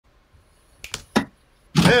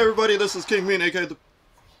Hey everybody, this is King Mean, aka the...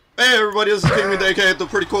 Hey everybody, this is King Mean, aka the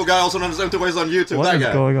pretty cool guy, also known as Empty Ways on YouTube. What is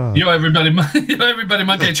going on? Yo everybody,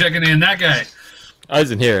 Monkey checking in, that guy. I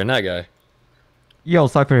wasn't here, and that guy. Yo,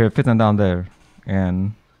 Cypher here, fitting down there.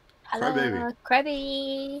 And... Crybaby.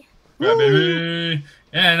 Crybaby.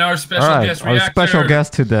 And our special guest reactor. Our special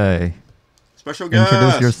guest today. Special guest.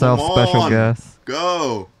 Introduce yourself, special guest.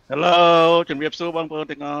 Go. Hello,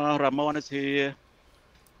 Ramon is here.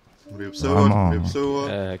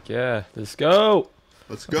 Heck yeah, let's go.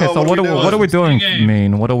 Let's go. Okay, so what are we doing,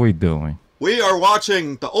 Mean? What are we doing? We are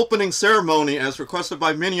watching the opening ceremony as requested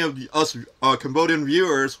by many of us Cambodian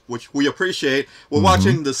viewers, which we appreciate. We're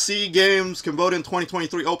watching the SEA Games Cambodian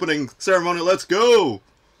 2023 opening ceremony. Let's go.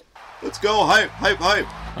 Let's go. Hype, hype, hype.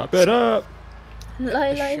 Hop it up.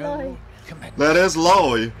 That is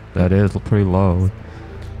low. That is pretty low.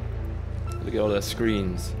 Look at all the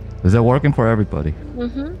screens. Is it working for everybody?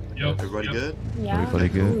 Yep. Everybody good? Yeah. Everybody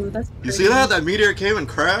good? Ooh, You see that? That meteor came and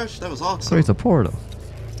crashed? That was awesome. So it's a portal.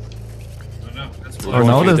 That's Or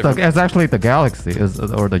no, it's actually the galaxy,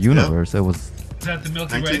 or the universe. It was... Is that the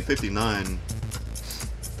Milky Way? 1959.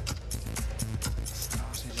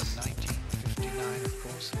 Started in 1959, of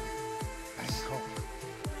course, Angkor.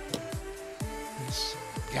 This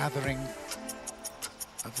gathering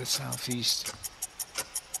of the Southeast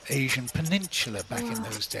Asian Peninsula back in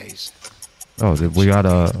those days. Oh, we got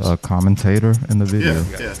a commentator in the video.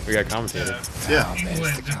 Yeah. We got commentator. Yeah.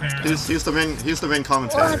 He's the main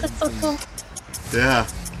commentator. Oh, that's so cool. Yeah.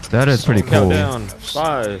 That is pretty cool. Countdown.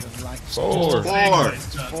 5, 4,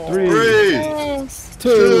 3, Yes. 2,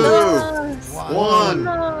 Yes. 1.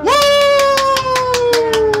 No. Woo!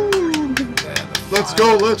 Let's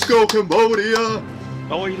go, Cambodia!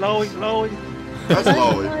 Lowy. That's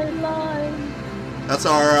Lowy. Lie. That's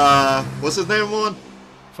our, what's his name, one?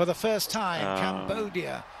 For the first time,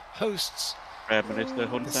 Cambodia hosts Prime Minister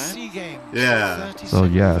Hun the Sen. SEA Games. Yeah. So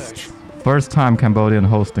yes, first time Cambodian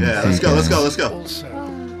hosting. Yeah, SEA let's go. Also,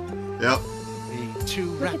 Yep. the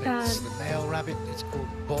two Look at rabbits, that. the male rabbit is called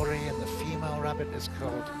Bori and the female rabbit is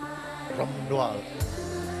called Romdwal.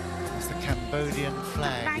 As the Cambodian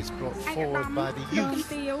flag is brought forward by the youth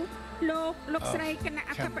of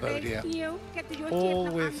Cambodia, all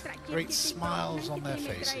with great smiles on their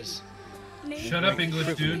faces. Shut up,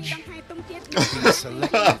 English dude. Being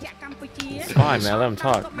selected It's fine, man. Let him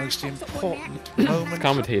talk. most important moment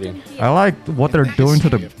Commentating. I like what they're doing to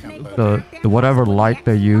the whatever light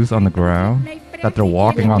they use on the ground that they're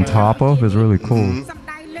walking on top of is really cool.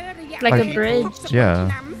 Like a bridge Yeah,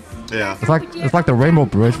 Yeah. it's like the Rainbow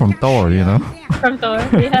Bridge from Thor, you know. from Thor.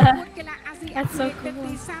 Yeah. That's so cool.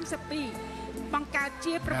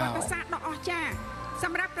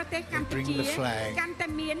 bring the flag Yeah,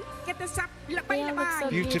 so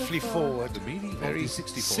beautifully beautiful. forward, very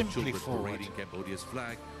simply forward. Cambodia's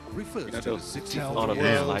flag Tell lot of the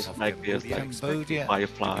them world like this, like Cambodia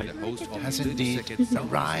Firefly. has indeed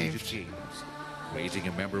arrived creating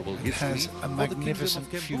a memorable and history has a for the magnificent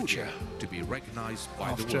Kingdom of Cambodia future to be recognized by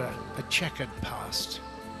the after world. a checkered past.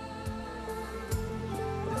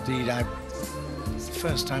 Indeed, it's the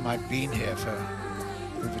first time I've been here for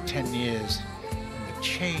over 10 years, and the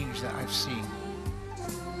change that I've seen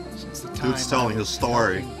since the time Dude's telling I his was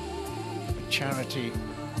story. helping a charity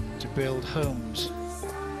to build homes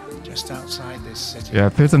just outside this city. Yeah,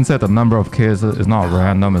 Fizzin said the number of kids is not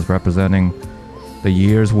random. It's representing the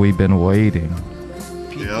years we've been waiting.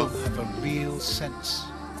 People have a real sense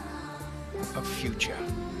of future.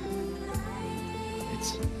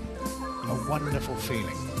 It's a wonderful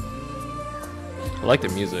feeling. I like the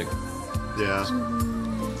music. Yeah.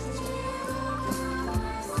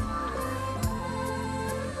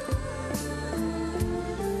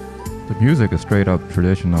 The music is straight up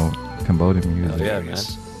traditional Cambodian music. Oh, yeah, man.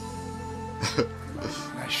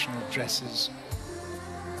 National dresses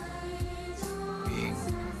being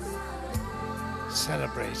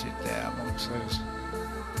celebrated there amongst those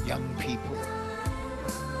young people.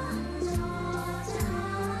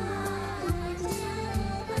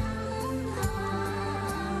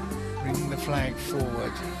 Bring the flag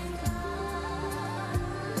forward.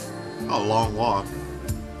 A long walk.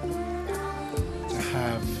 To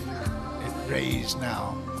have it raised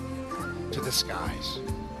now to the skies.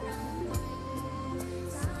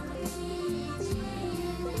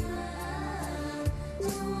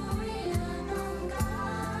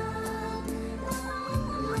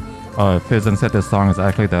 Fizzin said this song is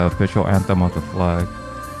actually the official anthem of the flag.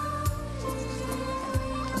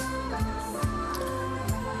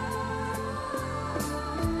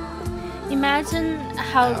 Imagine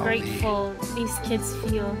how grateful these kids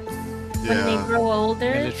feel when they Yeah. grow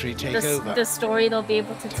older, Military takeover. the story they'll be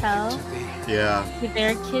able to tell Yeah. to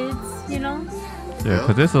their kids, you know? Yeah,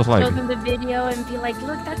 because this is like Show them the video and be like,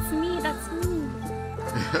 look, that's me, that's me.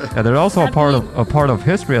 yeah, they're also a part of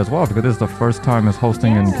history as well because this is the first time it's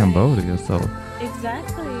hosting in Yeah. Cambodia. So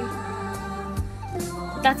Exactly.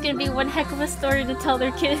 That's gonna be one heck of a story to tell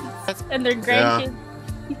their kids and their grandkids.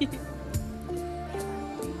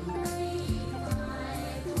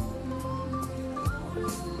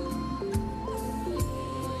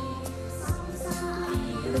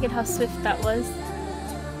 Look at how swift that was.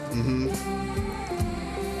 Mm-hmm.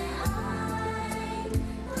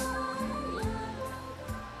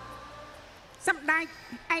 សម្ដេច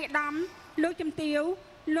ឯកឧត្តមលោកជំទាវ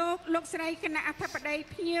លោកស្រីគណៈអធិបតី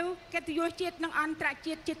ភ្ញៀវកិត្តិយសជាតិនិងអន្តរ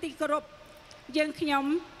ជាតិជាទីគោរពយើងខ្ញុំ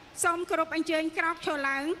សូមគោរពអញ្ជើញក្រោកឈរ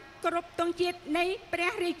ឡើងគោរពទង់ជាតិនៃព្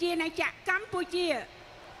រះរាជាណាចក្រកម្ពុជា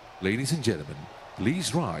Ladies and gentlemen, please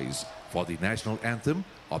rise for the national anthem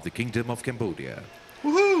of the Kingdom of Cambodia.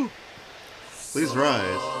 Woohoo! Please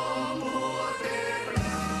rise.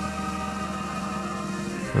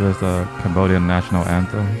 So there's the Cambodian national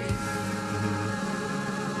anthem.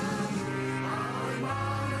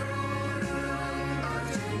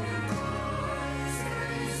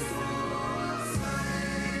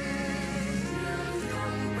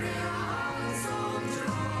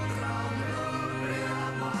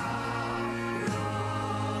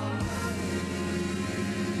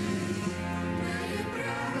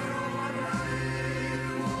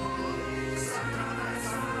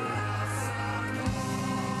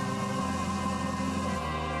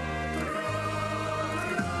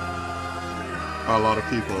 A lot of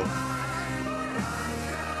people.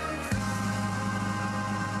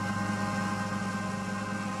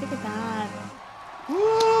 Look at that.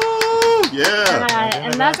 Woo! Yeah.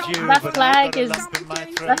 And that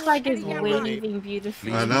flag is waving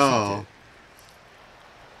beautifully. I know.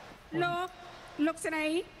 លោកស្រី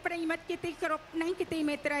ប្រិយមិត្តជាទីគោរពនិងជាទី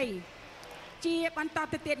មេត្រីជាបន្ត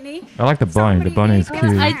ទៅទៀតនេះ I like the bunny. The bunny is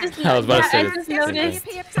cute. I just noticed.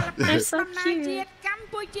 They're so cute. កម្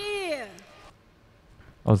ពុជា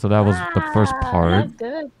Oh, so that was the first part. That's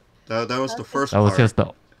good. That was the first That was part. just the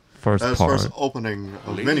first That was part. first opening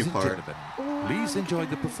of many Ladies and part. gentlemen, please enjoy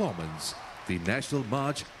the performance, the National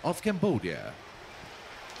March of Cambodia.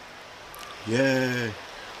 Yay.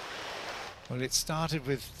 Well, it started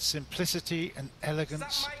with simplicity and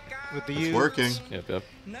elegance with the It's youths. working. Yep.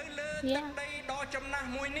 Yeah.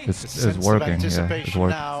 It's sense of working. Yeah, it's anticipation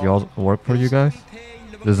work. now. You all work for you guys?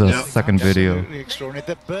 This is a Yep. second video. Absolutely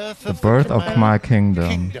extraordinary. The birth of Khmer Kingdom.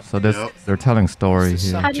 So this Yep. they're telling story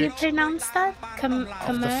here. How do you pronounce that? Khmer?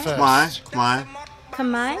 Khmer.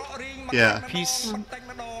 Khmer? Yeah. Piece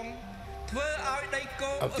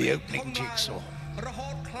of the opening jigsaw. រហូ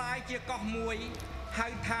តคล้ายជាកោះមួយហៅ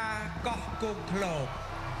ថាកោះគោកធ្លោក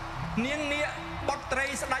នាងនាគបុត្រី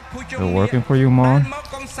ស្ដេចភូជង្គ They're working for you, Mom? មក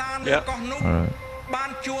កំសាន្តនៅកោះនោះ Alright. បាន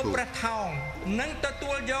ជួបព្រះថោងនិងទ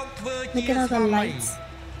ទួលយកធ្វើជា Look at all ស្វា the មី lights.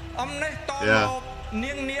 អំណេះត Yeah. មក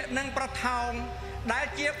នាងនាគនិងព្រះថោងដែល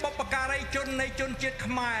ជាបុព្វការីជននៃជនជាតិ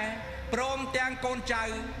ខ្មែរព្រមទាំងកូនចៅ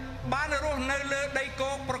បានរស់នៅលើដី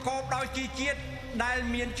គោកប្រកបដោយជីជាតិដែល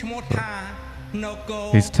មានឈ្មោះថា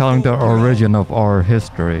He's telling the origin of our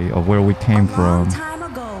history, of where we came A from. long time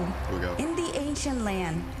ago, Here we go. in the ancient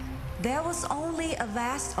land, there was only a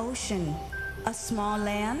vast ocean. A small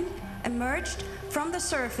land emerged from the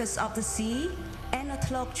surface of the sea, and a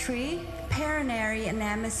cloak tree, Perenary and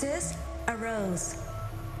Nemesis, arose.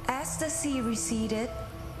 As the sea receded,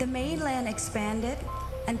 the mainland expanded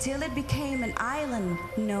until it became an island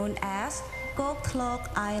known as Gok Tlok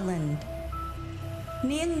Island.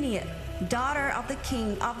 Nieng Niek, daughter of the king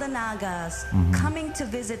of the Nagas, coming to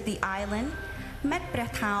visit the island, met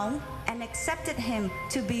Preh Thong and accepted him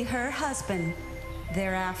to be her husband.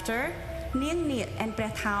 Thereafter, Nieng Niek and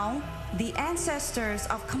Preh Thong, the ancestors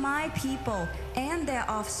of Khmer people and their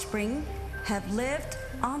offspring, have lived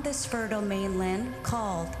on this fertile mainland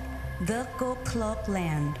called the Gok Tlok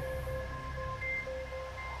land.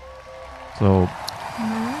 So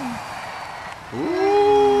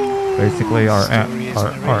basically,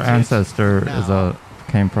 our ancestor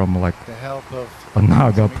came from like The help of a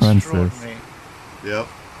Naga some princess. extraordinary Yep.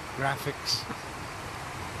 graphics.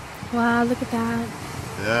 Wow, look at that.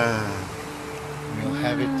 Yeah. We'll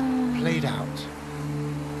have it played out.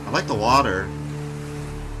 I like the water.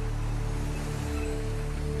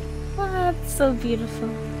 Wow, it's so beautiful.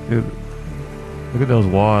 Dude, look at those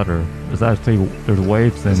water. There's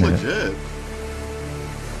waves in It's it. legit.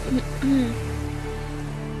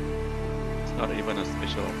 It's not even a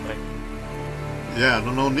special effect. Yeah,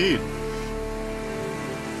 no need.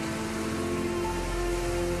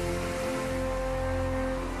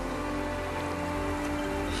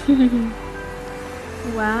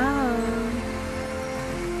 Wow.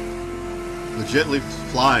 Legitly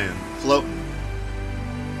flying, floating.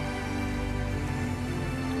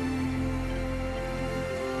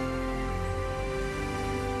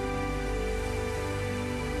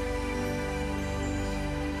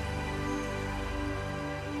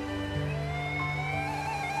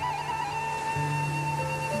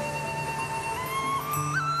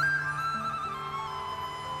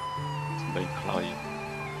 Very cloudy.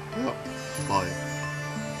 Yep, fly.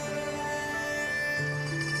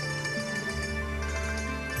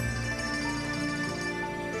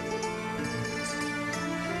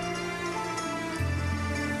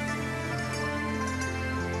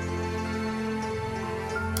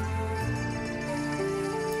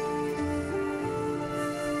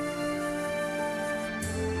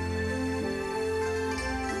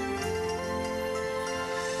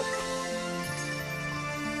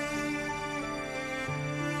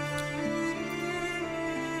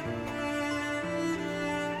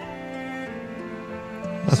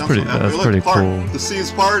 That's Look, pretty part. cool. The sea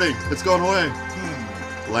is parting. It's going away.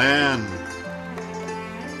 Land.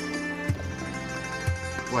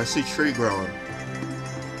 Oh, I see tree growing.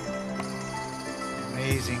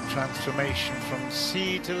 Amazing transformation from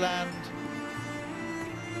sea to land.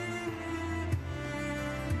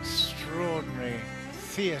 Extraordinary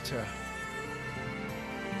theatre.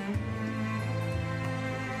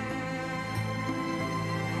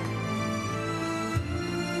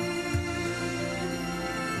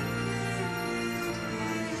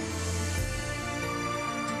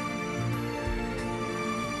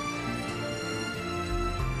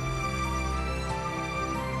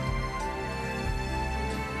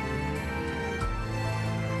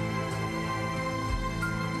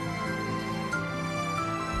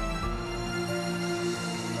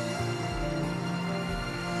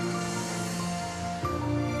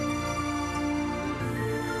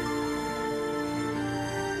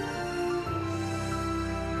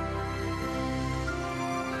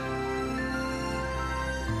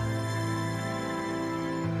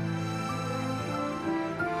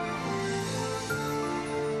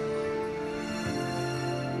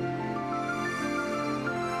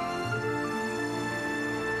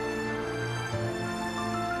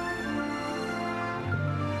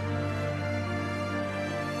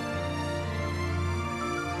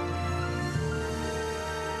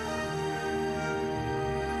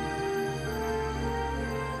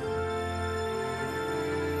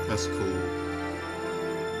 That's cool.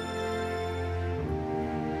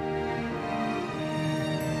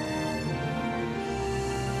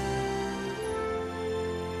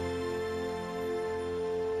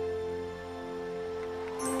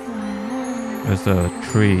 There's a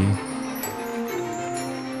tree.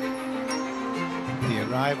 The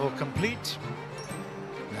arrival complete.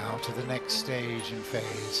 Now to the next stage and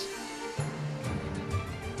phase.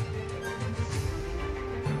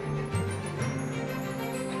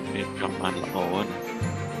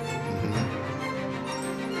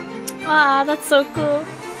 Wow, that's so cool.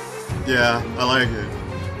 Yeah, I like it.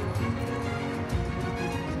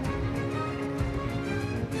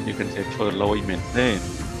 You can say for low maintain.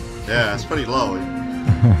 Yeah, it's pretty low.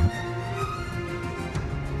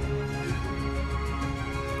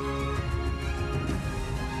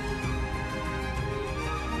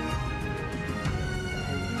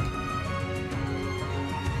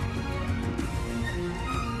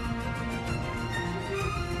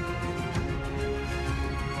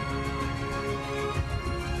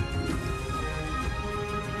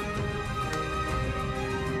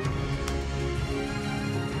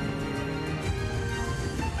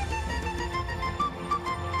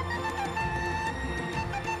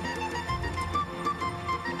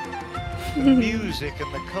 The music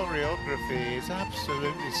and the choreography is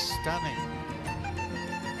absolutely stunning.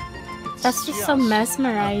 That's just so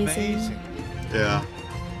mesmerizing. Amazing. Yeah.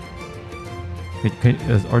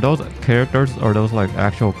 Are those characters? Are those like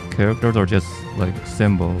actual characters or just like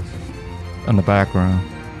symbols in the background?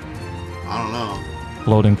 I don't know.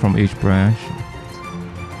 Floating from each branch.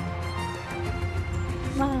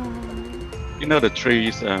 Wow. You know, the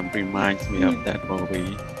trees reminds me of that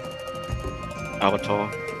movie, Avatar.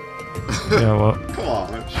 Yeah, well. Come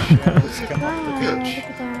on.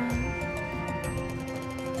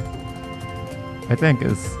 I think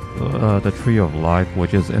it's the Tree of Life,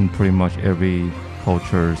 which is in pretty much every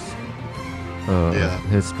culture's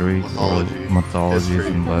history, mythologies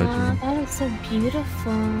and legends. That is so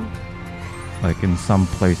beautiful. Like in some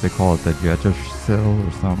place they call it the Yggdrasil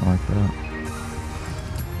or something like that.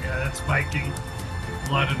 Yeah, that's Viking.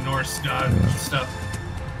 A lot of Norse god stuff.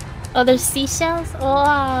 Oh, there's seashells? Oh,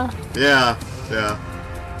 wow. Yeah, yeah.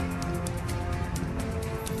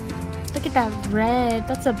 Look at that red.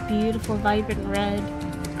 That's a beautiful, vibrant red.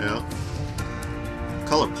 Yeah.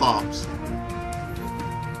 Color pops.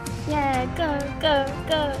 Yeah, go, go,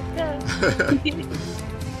 go, go.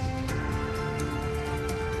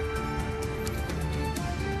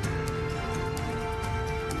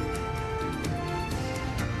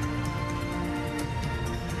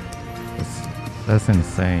 That's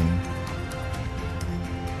insane.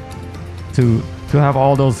 To have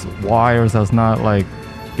all those wires that's not like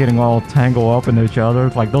getting all tangled up in each other.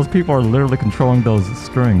 Like those people are literally controlling those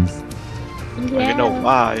strings. Yeah. Well, you know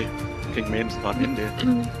why? Kingman's not in there.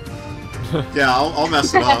 Yeah, I'll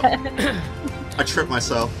mess it up. I trip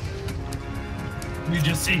myself. You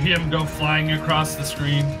just see him go flying across the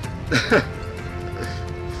screen.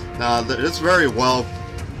 Nah, it's very well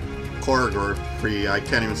choreographed. I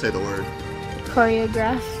can't even say the word.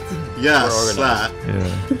 Choreographed. Yes, that.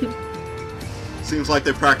 Yeah. Seems like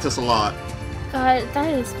they practice a lot. God, that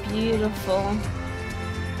is beautiful.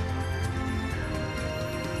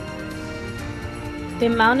 The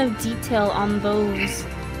amount of detail on those.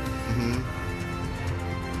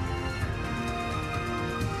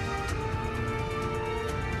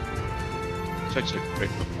 Such a great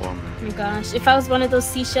performance. Oh my gosh, if I was one of those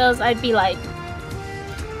seashells, I'd be like...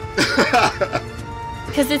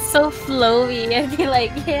 Because it's so flowy, I'd be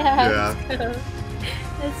like, yeah.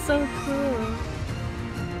 It's so cool.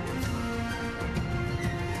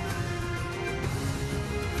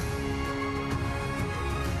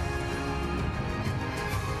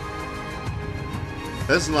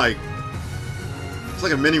 It's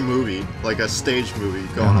like a mini movie, like a stage movie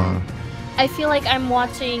going on. I feel like I'm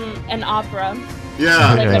watching an opera.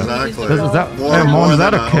 Yeah, Like exactly. Is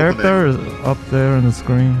that a character up there on the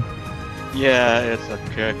screen? Yeah, it's a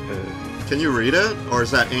character. Can you read it, or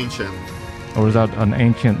is that ancient? Or is that an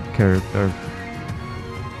ancient character?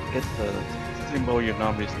 It's a symbol you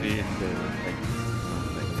normally see in the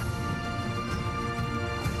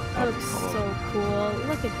That looks so cool.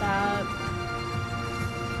 Look at that.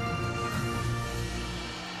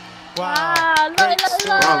 Wow! Look.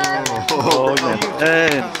 Oh,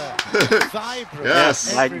 yes. Vibrant.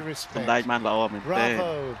 Yes. In every respect.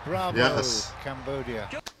 Bravo, Bravo, yes. Cambodia.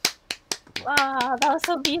 Wow, that was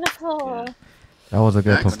so beautiful. That was a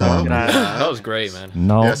good performance. That was great, man.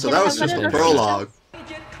 No. Yeah, so that was just the prologue.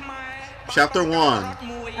 Chapter 1.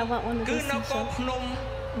 I want one of those seashells.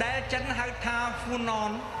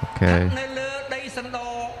 Okay.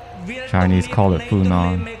 Chinese call it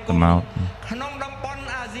Funan, the mountain.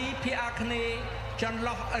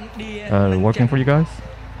 Working for you guys?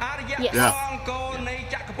 Yes. Yeah.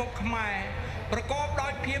 ប្រកបដោ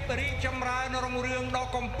យភាពរីកចម្រើនរុងរឿងដ៏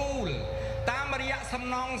កំពូលតាមរយៈសំ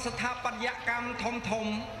ណង់ស្ថាបត្យកម្មធំ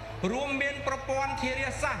ៗរួមមានប្រព័ន្ធធារា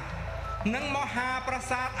សាស្ត្រនិងមហាប្រា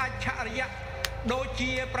សាទអច្ឆរិយៈដូច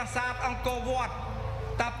ជាប្រាសាទអង្គរវត្ត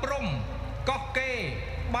តាព្រំកោះកេរ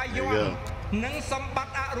បាយ័ននិងសម្បត្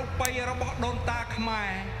តិអរូបីរបស់ដូនតាខ្មែ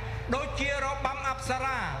រដូចជារបាំអប្ស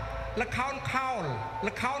រាល្ខោនខោល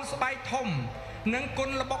ល្ខោនស្បែកធំនិងគុន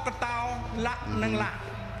ល្បុក្កតោលាក់និងលាក់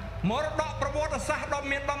មរតកប្រវត្តិសាស្ត្រដ៏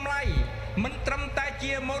មានតម្លៃមិនត្រឹមតែ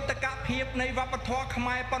ជាមោទកភាពនៃវប្បធម៌ខ្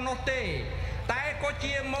មែរប៉ុណ្ណោះទេតែក៏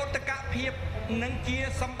ជាមោទកភាពនិងជា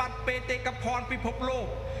សម្បត្តិបេតិកភណ្ឌពិភពលោក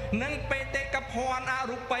និងបេតិកភណ្ឌអ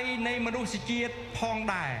រូបីនៃមនុស្សជាតិផង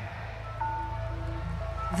ដែរ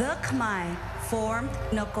The Khmer formed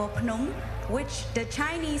Angkor Phnom, which the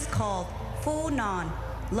Chinese called Funan,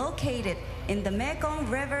 located in the Mekong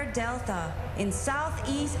River Delta in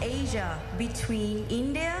Southeast Asia between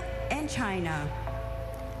India and China.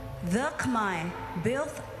 The Khmer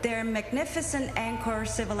built their magnificent Angkor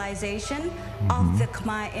civilization of the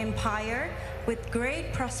Khmer Empire with great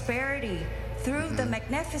prosperity through the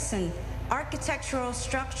magnificent architectural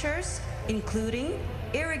structures, including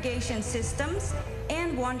irrigation systems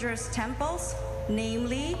and wondrous temples,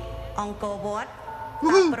 namely Angkor Wat,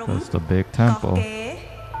 That's the big temple.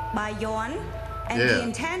 Bayon, and the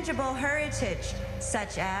intangible heritage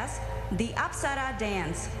such as the Apsara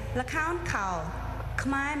dance, Lakhon Khao,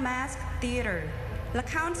 Khmer Mask Theater,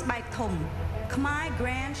 Lakhon Sbaik Thom, Khmer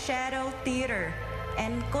Grand Shadow Theater,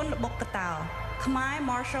 and Kun Bokatao, Khmer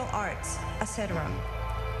martial arts, etc.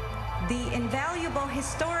 The invaluable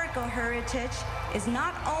historical heritage is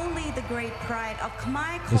not only the great pride of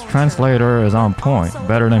Khmer culture. This translator is on point,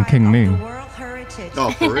 better than King Me.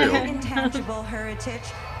 Oh, for real. Intangible heritage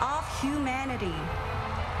of humanity.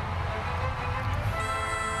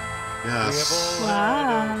 Yes.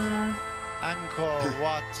 Wow. Angkor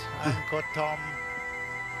Wat, Angkor Thom.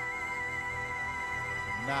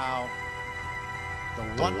 Now, the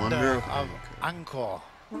wonder of Angkor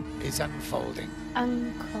is unfolding.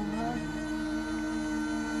 Angkor.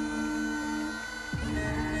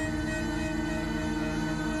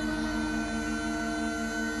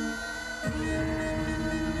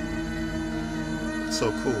 so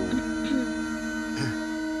cool.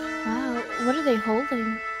 Wow, what are they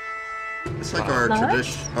holding? It's like our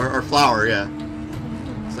tradition, our flower, yeah.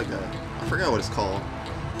 It's like a, I forgot what it's called.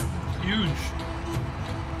 Huge.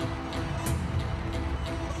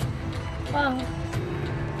 Wow.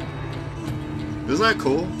 Isn't that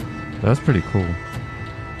cool? That's pretty cool.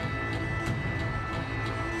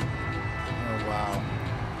 Oh wow.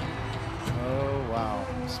 Oh wow.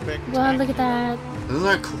 Spectacular. Wow, look at that. Isn't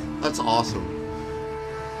that cool? That's awesome.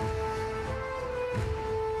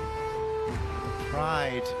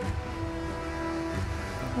 Pride.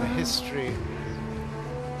 The history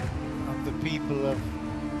of the people of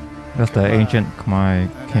That's the ancient Khmer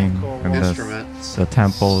king. And that's Instruments. the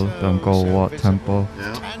temple, the Angkor Wat temple.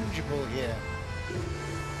 Yeah. tangible here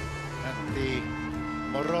at the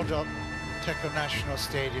Morodok Teko National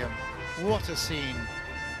Stadium. What a scene.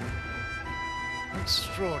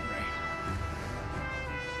 Extraordinary.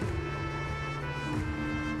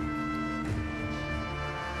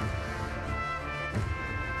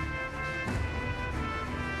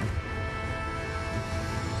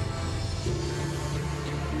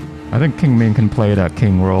 I think King Min can play that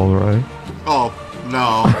king role, right? Oh,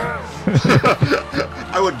 no.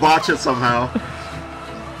 I would botch it somehow.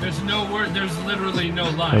 There's no word. There's literally no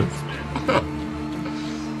lines, man.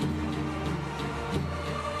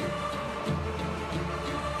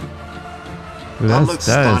 Dude, That that looks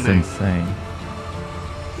is stunning. insane.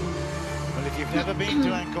 Well, if you've never been to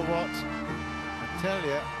Angkor Wat, I tell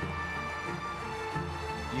you,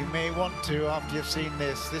 you may want to after you've seen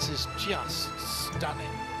this. This is just stunning.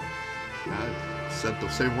 I said the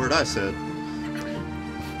same word I said.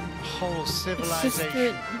 Whole It's just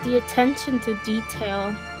civilization. the attention to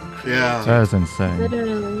detail. Yeah. That is insane.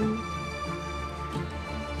 Literally.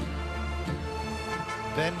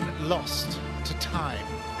 Then lost to time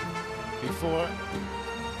before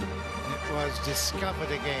it was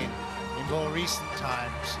discovered again in more recent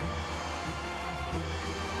times.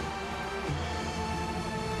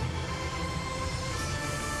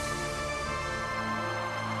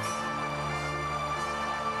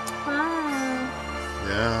 Wow.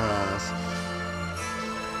 Yes.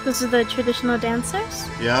 Those are the traditional dancers?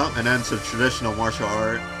 Yeah, and then some traditional martial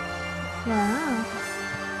art. Wow.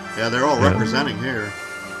 Yeah, they're all Yeah. representing here.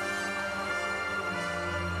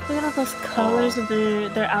 Look at all those colors of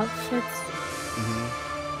their outfits. Hmm.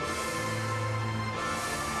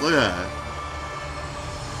 Look at that.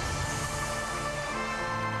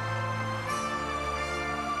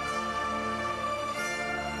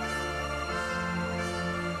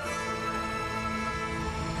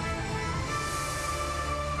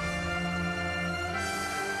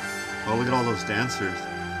 Oh, look at all those dancers.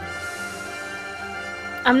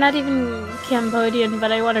 I'm not even Cambodian,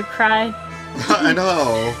 but I want to cry. I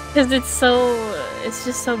know. Because it's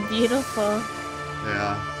just so beautiful.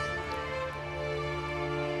 Yeah.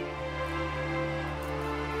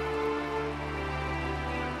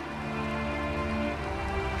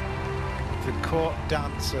 The court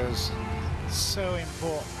dancers, so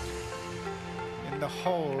important in the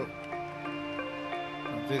whole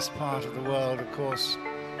of this part of the world, of course.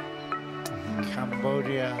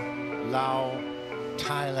 Cambodia, Laos,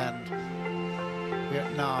 Thailand,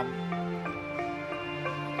 Vietnam.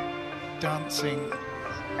 Dancing,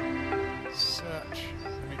 such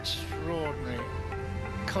an extraordinary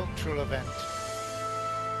cultural event.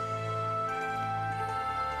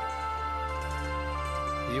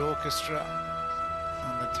 The orchestra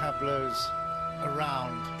and the tableaus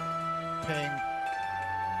around paying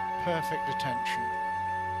perfect attention.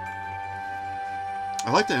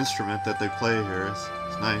 I like the instrument that they play here.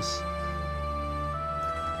 It's nice.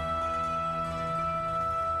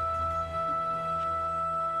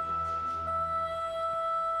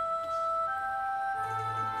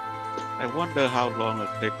 I wonder how long it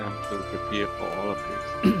take them to prepare for all of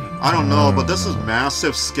this. I don't know, but this is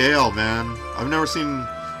massive scale, man. I've never seen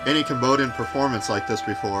any Cambodian performance like this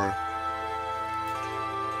before.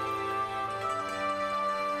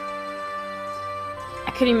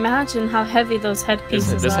 I could imagine how heavy those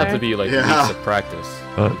headpieces This are. have to be like Yeah. weeks of practice.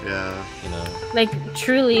 Yeah. You know. Like,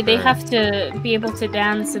 truly, they Right. have to be able to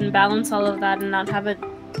dance and balance all of that and not have it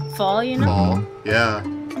fall, you know? Fall. Yeah.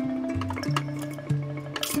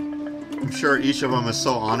 I'm sure each of them is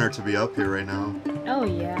so honored to be up here right now. Oh,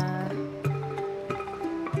 yeah.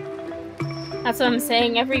 That's what I'm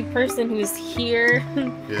saying. Every person who's here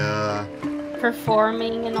Yeah.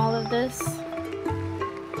 performing and all of this.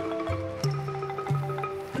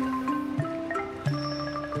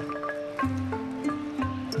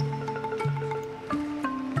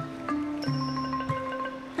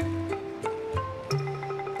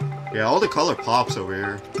 Yeah, all the color pops over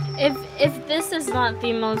here. If this is not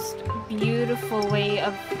the most beautiful way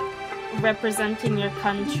of representing your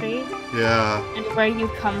country, yeah, and where you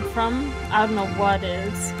come from, I don't know what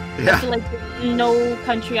is. Yeah. I feel like no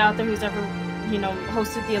country out there who's ever, you know,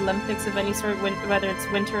 hosted the Olympics of any sort, whether it's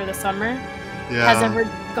winter or the summer, has ever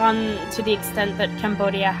gone to the extent that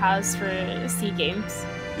Cambodia has for SEA Games.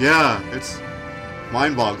 Yeah, it's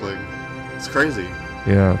mind-boggling. It's crazy.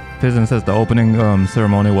 Yeah, Pigeon says the opening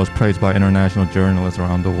ceremony was praised by international journalists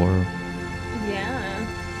around the world. Yeah.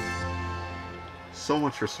 So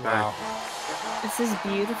much respect. Wow. This is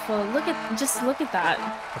beautiful. Look at that.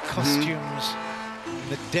 The costumes,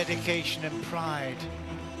 the dedication and pride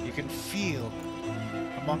you can feel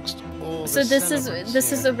amongst all. So the this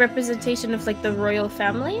celebrants is a representation of like the royal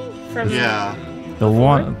family from. Yeah.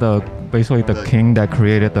 Basically the king that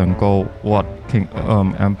created the Angkor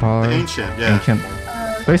empire. The ancient, yeah.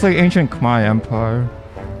 Basically ancient Khmer empire.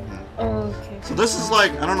 Oh, okay. So this is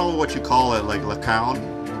like, I don't know what you call it, like Lacan?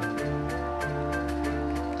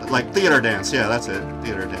 Like theater dance, yeah, that's it.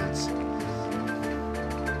 Theater dance.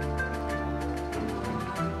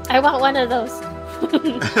 I want one of those.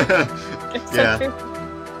 Yeah. So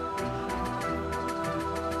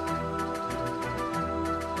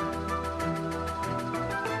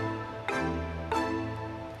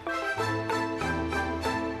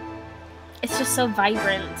it's just so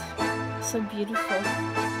vibrant, so beautiful.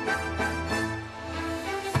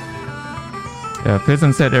 Yeah,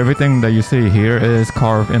 Pigeon said everything that you see here is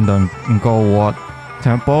carved in the Angkor Wat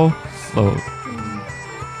temple, so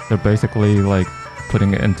they're basically like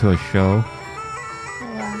putting it into a show.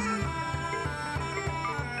 Wow.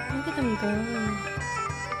 Look at them go.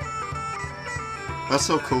 That's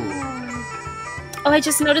so cool. Oh, I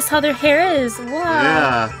just noticed how their hair is. Wow.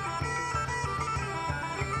 Yeah.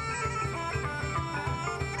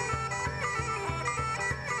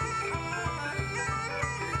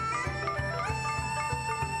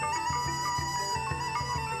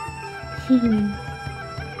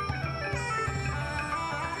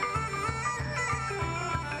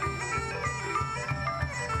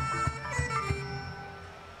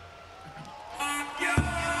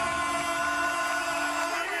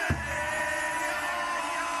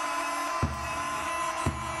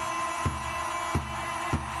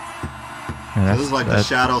 Yeah, This is like the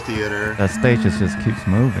shadow theater. That stage just keeps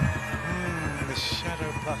moving. The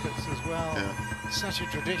shadow puppets as well. Yeah. Such a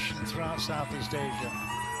tradition throughout Southeast Asia.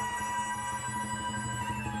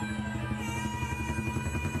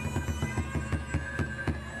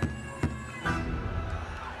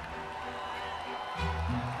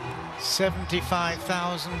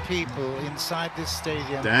 $75,000 people inside this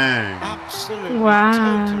stadium. Dang. Absolutely,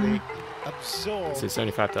 Wow. totally absorbed. Is it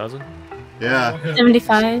 75,000? Yeah.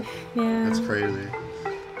 75. Yeah. That's crazy.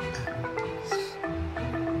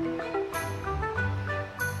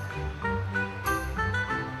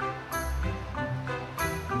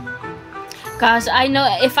 Gosh, I know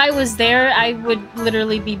if I was there, I would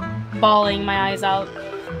literally be bawling my eyes out.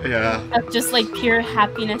 Yeah. Of just like pure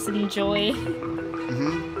happiness and joy.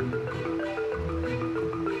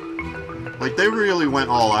 Like they really went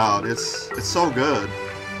all out. It's so good.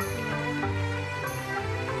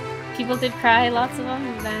 People did cry, lots of them.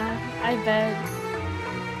 Nah, I bet.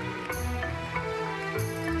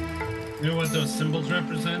 You know what those symbols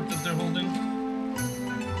represent that they're holding?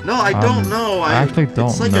 No, I don't know. I actually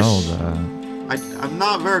don't like know that. I'm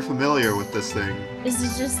not very familiar with this thing. Is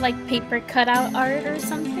it just like paper cutout art or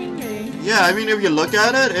something? Or? Yeah, I mean, if you look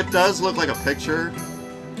at it, it does look like a picture.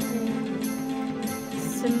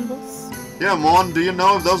 Symbols? Yeah, Mon, do you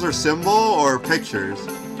know if those are symbol or pictures?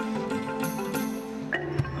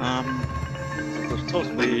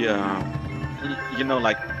 Totally, you know,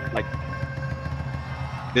 like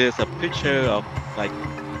there's a picture of like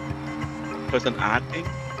person acting.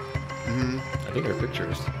 I think they're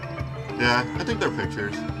pictures. Yeah, I think they're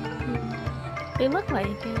pictures. They look like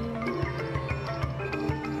it.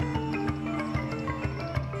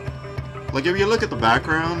 Like if you look at the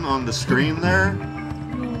background on the screen there,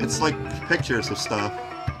 it's like pictures of stuff.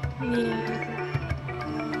 Yeah.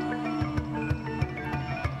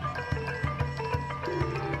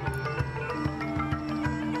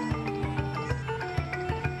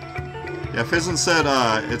 Yeah, Fizzin said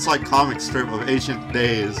it's like comic strip of ancient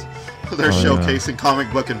days. They're Oh, yeah. showcasing comic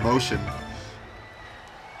book in motion.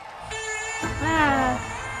 Ah.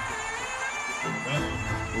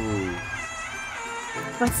 Ooh.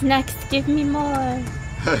 What's next? Give me more.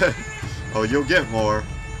 Oh, you'll get more.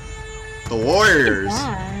 The Warriors.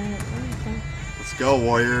 Yeah. Let's go,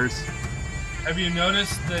 Warriors. Have you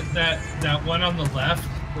noticed that one on the left,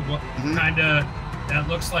 the one, kinda, that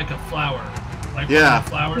looks like a flower? Like yeah. one of the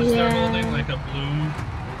flowers they're holding, like a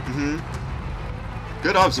blue.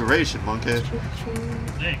 Good observation, Monkey.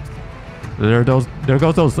 Thanks. There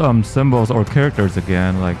goes those symbols or characters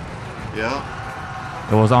again. Like yeah,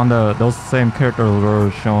 it was on those same characters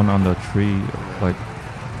were shown on the tree like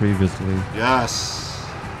previously. Yes.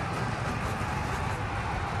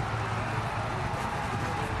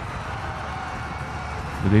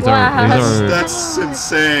 These are that's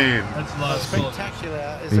insane. That's a lot of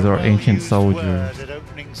spectacular. These are ancient soldiers.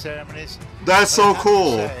 That's so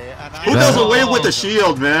cool. Who does away with the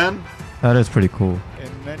shield, man? That is pretty cool.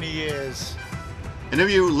 In many years. And if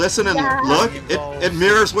you listen and look, it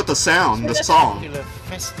mirrors with the sound, the song.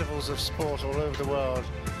 Festivals of sport all over the world,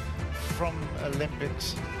 from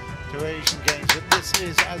Olympics to Asian Games, but this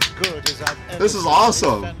is as good as I've ever This is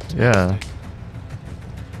awesome. Yeah.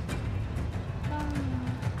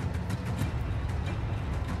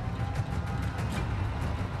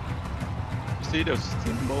 See those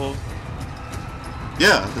symbols?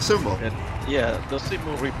 Yeah, the symbol. Yeah, the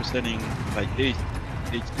symbol representing like each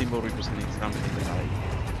symbol representing something like.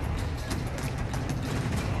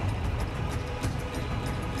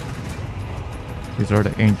 These are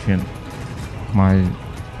the ancient Khmer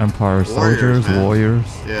Empire soldiers, warriors.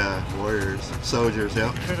 Yeah, warriors, soldiers.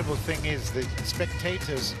 Yeah. The incredible thing is the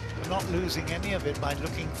spectators are not losing any of it by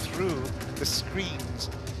looking through the screens.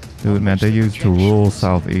 Dude, man, they used to rule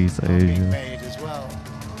Southeast Asia. Made as well.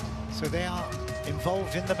 So they are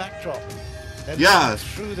involved in the backdrop. Yeah,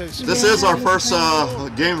 this is our first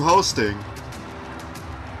game hosting.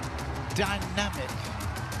 Dynamic.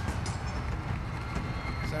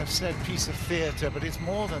 As I've said, piece of theatre, but it's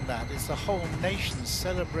more than that. It's the whole nation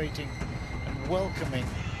celebrating and welcoming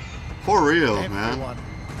for real, everyone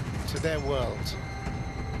to their world.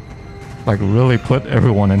 Like really put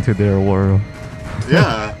everyone into their world.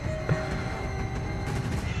 Yeah.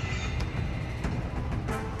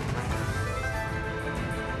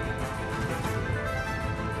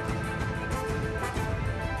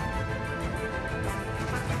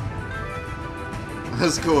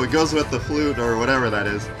 That's cool. It goes with the flute or whatever that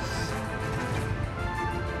is.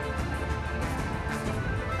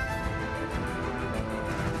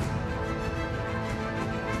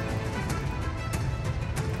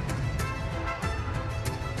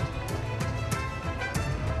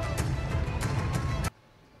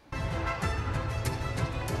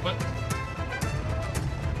 What?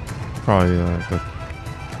 Probably the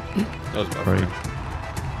That was my parade. friend.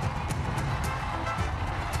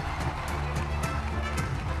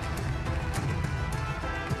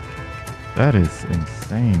 That is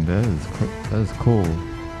insane. That is cool.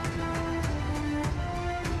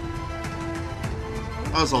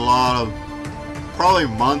 That was a lot of, probably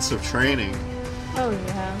months of training. Oh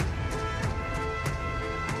yeah.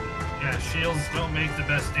 Yeah, shields don't make the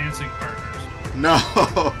best dancing partners. No.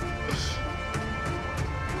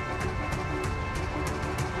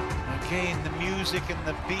 Again, the music and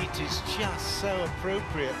the beat is just so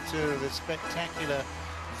appropriate to the spectacular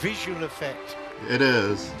visual effect. It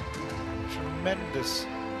is. Tremendous,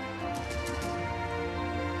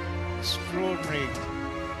 extraordinary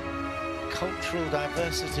cultural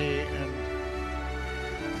diversity and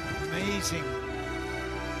amazing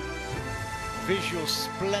visual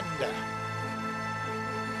splendor.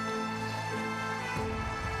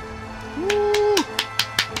 Woo.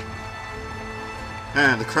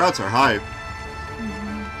 Man, the crowds are hype.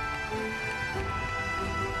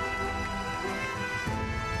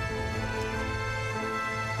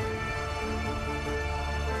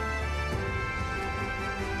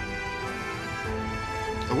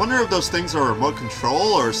 I wonder if those things are remote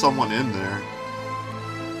control or someone in there.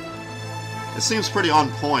 It seems pretty on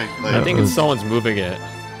point. Like, I think it's someone's moving it.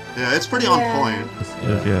 Yeah, it's pretty on point.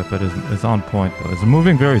 Yeah, but it's on point though. It's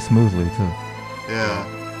moving very smoothly too. Yeah.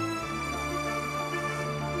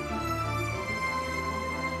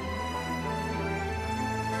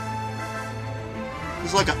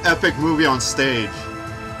 It's like an epic movie on stage.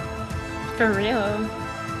 For real.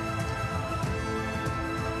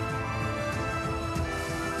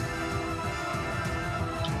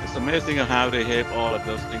 It's amazing how they have all of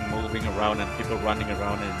those things moving around and people running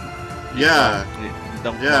around and yeah,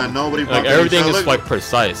 nobody. Like everything is like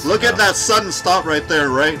precise. Look at that sudden stop right there,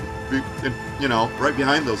 right? You know, right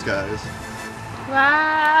behind those guys.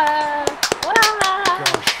 Wow! Wow!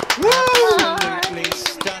 Woo! Absolutely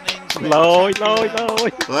stunning. Low.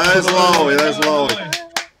 That's low. That's low.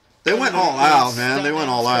 They went all out, man. They went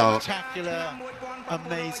all out. Spectacular,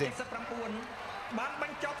 amazing.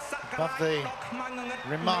 Above the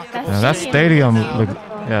remarkable. Yeah, that stadium looks.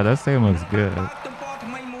 Yeah, that stadium looks good.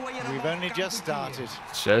 We've We've only just started.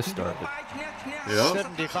 Just started. Yep.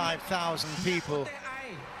 75,000 people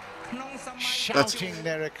shouting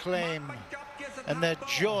their acclaim and their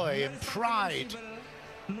joy and pride.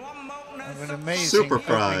 Of an amazing Super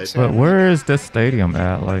pride. But where is this stadium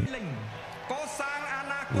at? Like,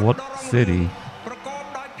 what city?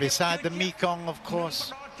 Beside the Mekong, of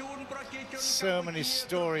course. So many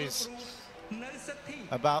stories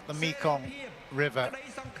about the Mekong River.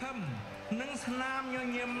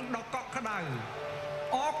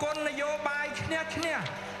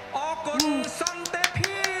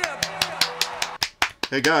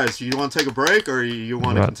 Hey guys, you want to take a break or you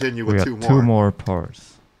want to continue with two more? Two more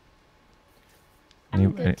parts.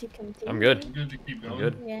 I'm good to continue. I'm good. Good to keep going. I'm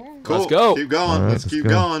good. Yeah. Cool. Let's go. Keep going. Right, let's keep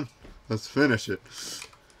going. Let's finish it.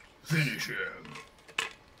 Finish it.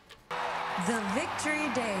 The Victory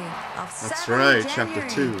Day of That's 7 right, January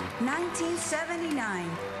Chapter 2. 1979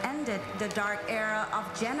 ended the dark era of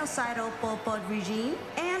genocidal Pol Pot regime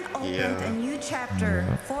and opened a new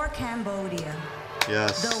chapter for Cambodia.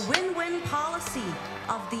 Yes. The win-win policy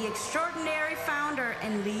of the extraordinary founder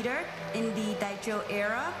and leader in the Daecho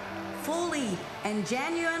era fully and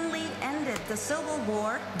genuinely ended the civil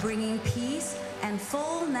war, bringing peace and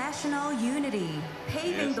full national unity,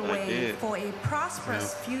 paving the way for a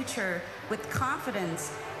prosperous future with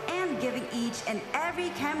confidence and giving each and every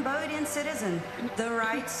Cambodian citizen the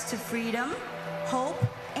rights to freedom, hope,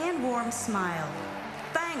 and warm smile.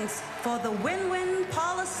 Thanks for the win-win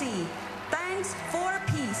policy. Thanks for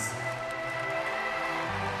peace.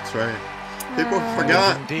 That's right. People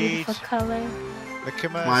forgot. Indeed. Beautiful color. The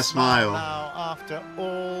Khmer My smile. now after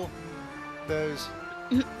all those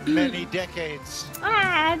many decades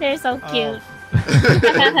Ah, they're so cute.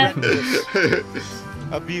 horrendous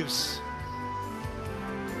abuse.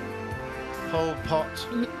 Pol Pot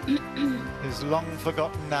is long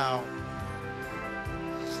forgotten now.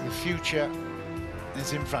 The future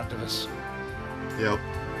is in front of us. Yep.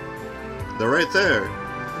 They're right there.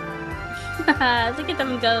 Look at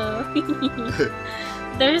them go.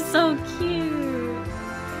 They're so cute.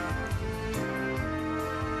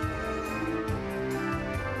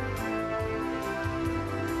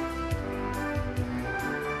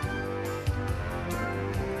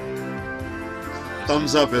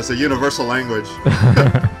 Thumbs up is a universal language.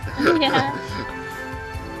 Yeah.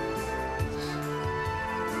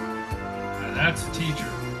 Now that's a teacher.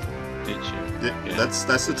 Yeah,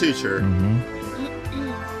 that's the teacher.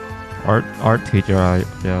 Art teacher,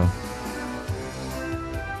 yeah.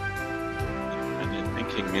 And then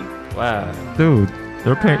thinking in. Wow. Dude,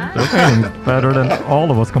 they're painting better than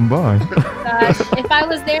all of us combined. Gosh, if I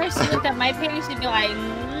was there, she looked at my painting, she'd be like,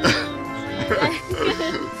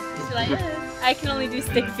 she's like, I can only do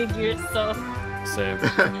stick figures, so. Same.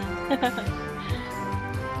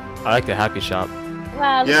 I like the happy shop.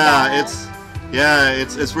 Wow,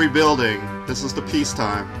 it's rebuilding. This is the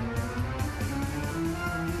peacetime.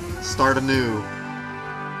 Start anew.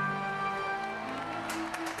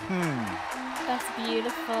 That's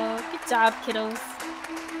beautiful. Good job, kiddos.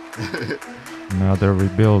 Now they're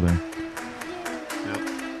rebuilding.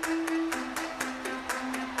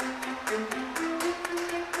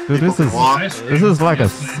 Dude, this is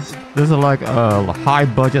like a high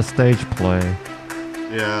budget stage play.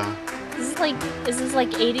 Yeah. Is this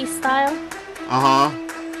like 80s style? Uh-huh.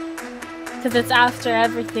 Because it's after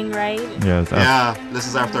everything, right? Yeah, this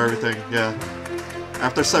is after everything, yeah.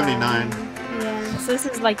 After 79. Yeah, so this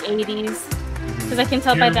is like 80s. Because I can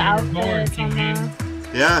tell by the outfits on the...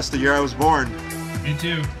 Yeah, it's the year I was born. Me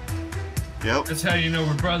too. Yep. That's how you know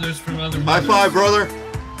we're brothers from other High mothers. five, brother!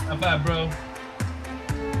 High five, bro.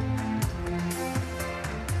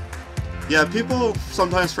 Yeah, people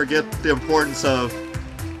sometimes forget the importance of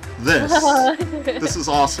this. This is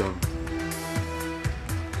awesome.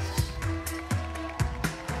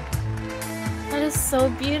 That is so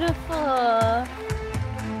beautiful.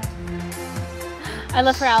 I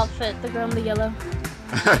love her outfit, the girl in the yellow.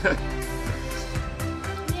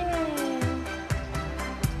 Yay.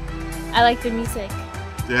 I like the music.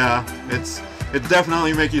 Yeah, it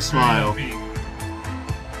definitely makes you smile.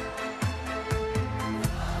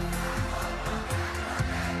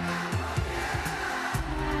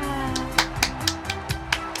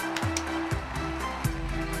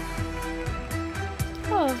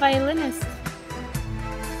 Oh, a violinist.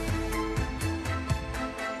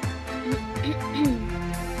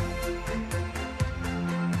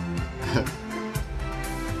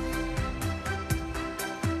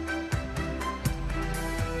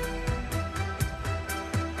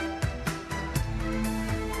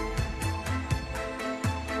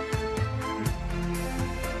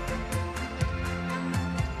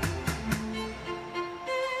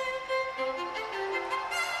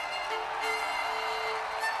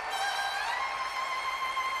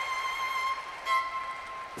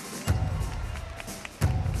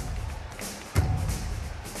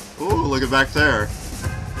 Ooh, look at back there.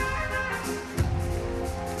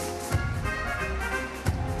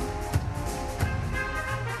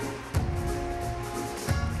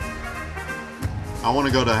 I want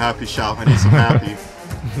to go to a happy shop. I need some happy.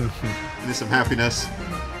 I need some happiness.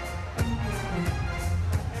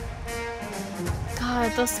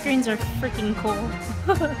 God, those screens are freaking cool.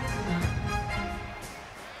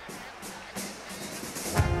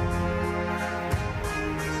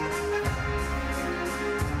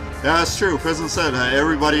 Yeah, that's true. Prison said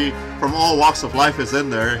everybody from all walks of life is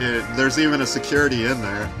in there. There's even a security in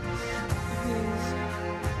there.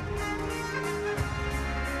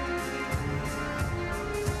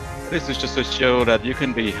 This is just to show that you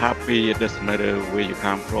can be happy. It doesn't matter where you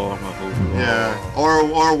come from or who you are.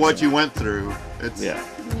 Or what you went through. It's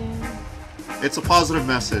It's a positive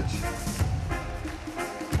message.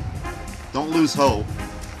 Don't lose hope.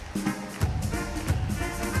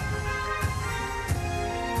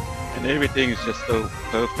 And everything is just so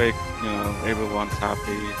perfect, you know, everyone's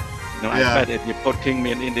happy. You know, I bet if you put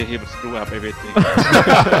Kingman in there, he would screw up everything.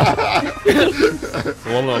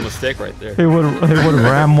 One little mistake right there. He would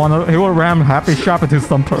ram Happy Shop into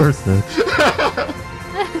some person.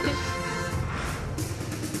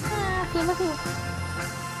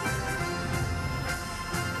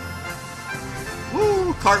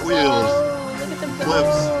 Woo! Cartwheels. Whoa, look at them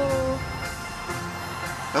Flips. go.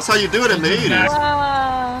 That's how you do it in the 80s.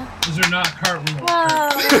 Wow. Those are not cartwheels. Wow.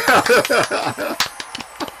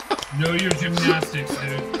 Know your gymnastics,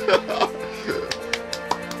 dude.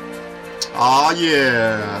 Aw,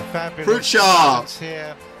 yeah. Fabulous Fruit shop.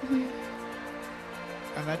 here.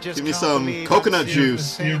 And I just Give me can't some believe coconut I've seen juice.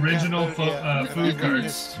 the same The original Cambodia food that I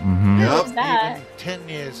carts. witnessed Yep. That? Even 10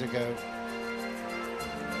 years ago.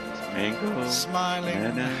 Mango, Smiling,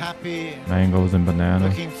 banana. happy, Mangoes and bananas.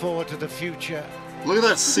 looking forward to the future. Look at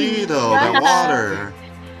that sea, though. That water.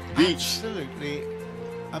 Beach. Absolutely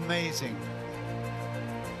amazing.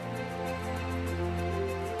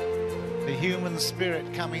 The human spirit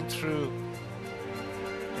coming through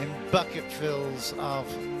in bucketfuls of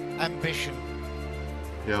ambition.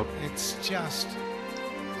 Yep. It's just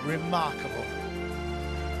remarkable,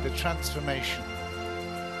 the transformation.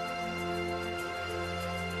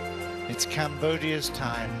 It's Cambodia's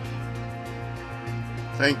time.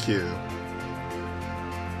 Thank you.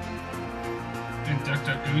 And Duck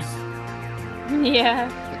Duck Goose. Yeah.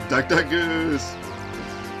 Duck Duck Goose.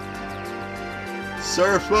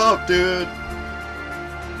 Surf up, dude.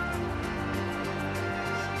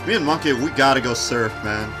 Me and Monkey, we gotta go surf,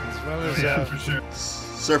 man. As well as Yeah, for sure.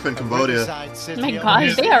 Surf in Cambodia. riverside city Oh my on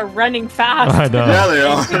gosh, they are running fast. I know. Yeah, they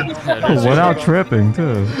are. Without tripping,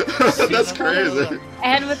 too. That's crazy.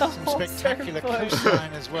 And with a some whole spectacular surfboard.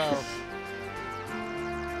 coastline as well.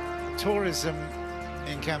 Tourism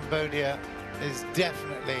in Cambodia is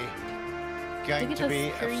definitely going Look at to the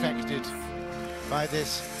be screens. affected by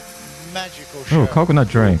this magical show. Ooh, coconut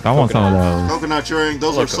drink. I want some of those. Coconut drink,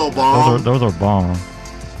 those are so Those bomb. those are bomb.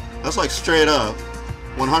 That's like straight up.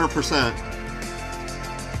 100%.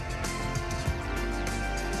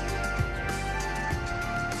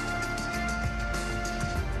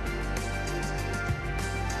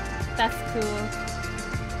 That's cool.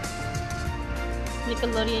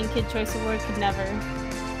 Nickelodeon Kid Choice Award could never.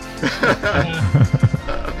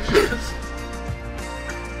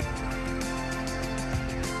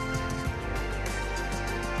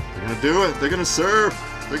 They're gonna do it. They're gonna surf.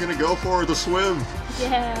 They're gonna go for the swim.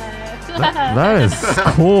 Yeah. That is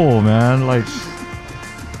cool, man. Like,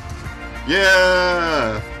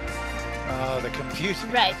 Yeah. The computer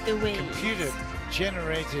Right, the waves.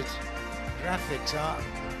 generated graphics are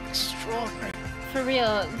extraordinary. For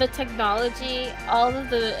real, the technology, all of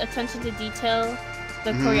the attention to detail,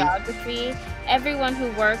 the Mhm. choreography, everyone who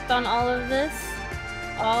worked on all of this,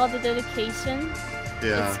 all the dedication,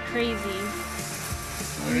 Yeah. it's crazy.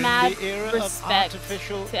 We're in Mad the era of respect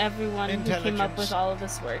artificial to everyone who came up intelligence. with all of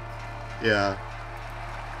this work. Yeah.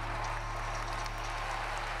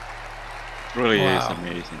 Really is Wow.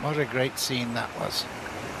 amazing. What a great scene that was.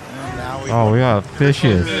 And now oh, we have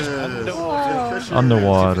fishes. underwater. Fishes.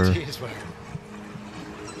 Underwater. activity as well.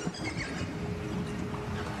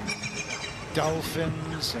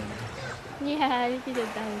 Dolphins and Yeah, you did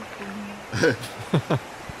that.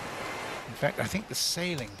 in fact I think the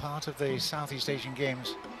sailing part of the Southeast Asian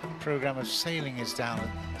Games program of sailing is down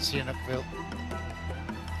at Sihanoukville.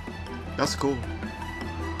 That's cool.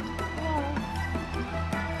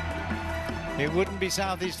 It wouldn't be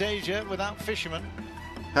Southeast Asia without fishermen.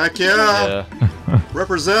 Heck yeah.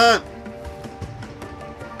 Represent.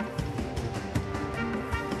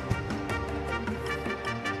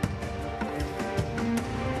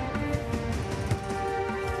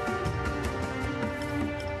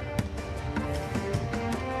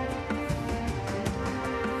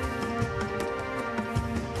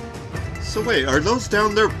 So wait, are those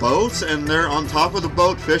down their boats and they're on top of the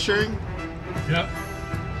boat fishing? Yep.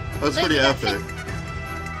 That's pretty epic.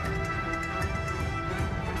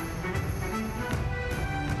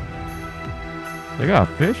 They got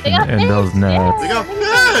fish in those nets. They got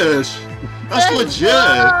fish! That's legit!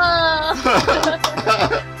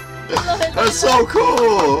 That's so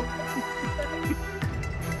cool!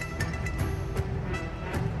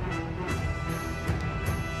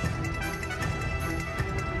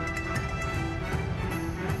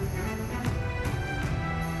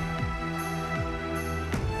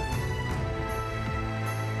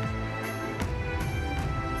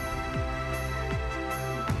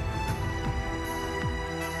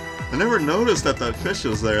 I never noticed that fish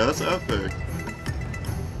was there. That's epic.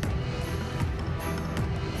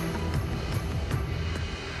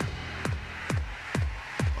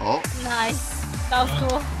 Oh. Nice. That was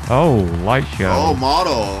cool. Oh, light show. Oh,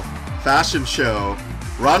 model. Fashion show.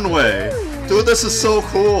 Runway. Dude, this is so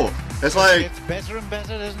cool. It's like... It's better and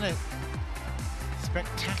better, doesn't it?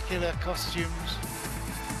 Spectacular costumes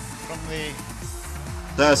from the...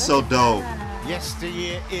 That's so dope.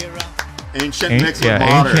 Yesteryear era. Ancient mixed with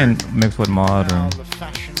modern. Ancient mixed with modern. Now the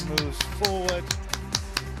fashion moves forward.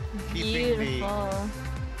 Beautiful.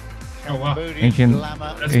 Oh wow. Ancient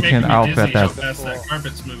outfit that's that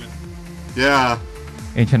carpet's moving. Yeah.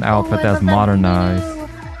 Ancient outfit that's modernized.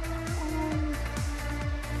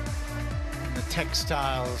 The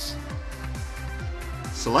textiles.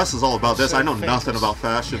 Celeste is all about this. I know nothing about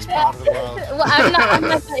fashion. Well, I'm not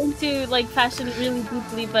that into like fashion really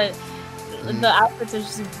deeply, but the outfits are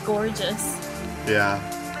just gorgeous. Yeah.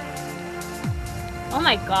 Oh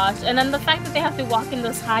my gosh! And then the fact that they have to walk in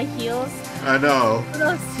those high heels. I know.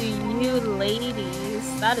 Kudos to you,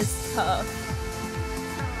 ladies. That is tough.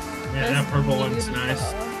 Yeah, that purple one's nice.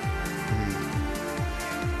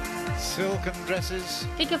 Silken dresses.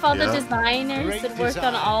 Think of all the designers that worked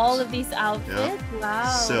on all of these outfits. Yeah. Wow.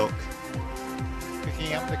 Silk.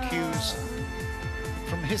 Picking up the cues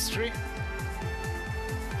from history,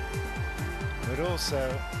 but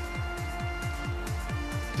also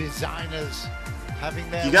designers having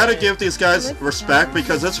their. You gotta give these guys respect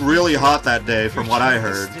because it's really hot that day, from what I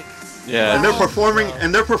heard. Yeah. And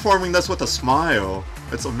they're performing this with a smile.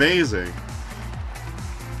 It's amazing.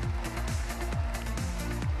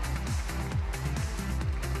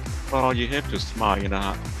 Well, you have to smile, you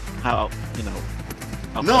know how you know.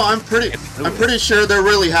 No, I'm pretty sure they're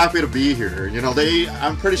really happy to be here. You know,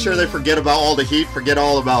 I'm pretty sure they forget about all the heat, forget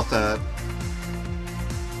all about that.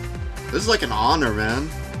 This is like an honor, man.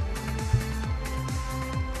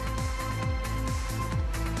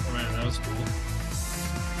 Oh man, that was cool.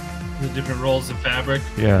 The different rolls of fabric.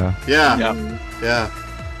 Yeah. Yeah. Yep. Yeah.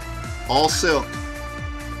 All silk.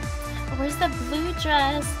 Where's the blue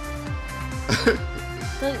dress?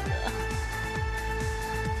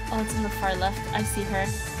 Oh, it's in the far left. I see her.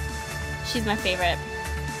 She's my favorite.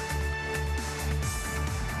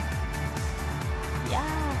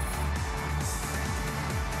 Yes.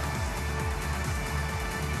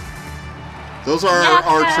 Those are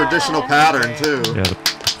our traditional pattern too. Yeah, the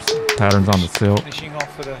patterns on the silk. Finishing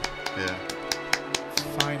off with a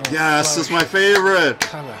final. Yes, this is my favorite.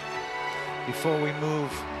 Color before we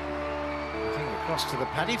move, I think, across to the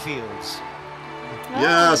paddy fields.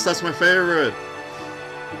 Yes, that's my favorite.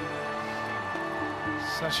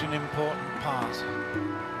 Such an important part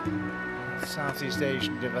of Southeast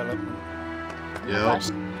Asian development. Yep.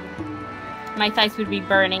 My thighs would be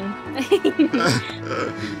burning.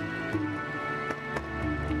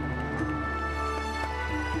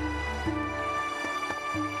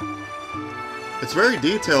 It's very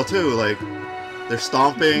detailed too, like they're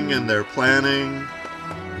stomping and they're planning.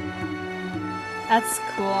 That's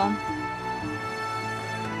cool.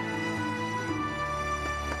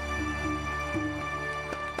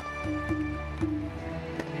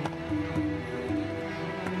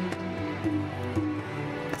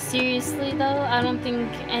 Seriously though, I don't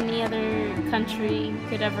think any other country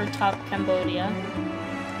could ever top Cambodia.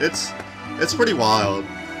 It's pretty wild.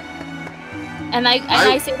 And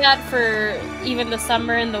I say that for even the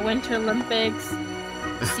summer and the Winter Olympics,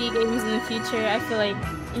 SEA Games in the future. I feel like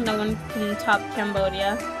no one can top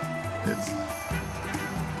Cambodia.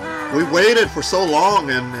 We waited for so long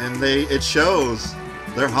and it shows.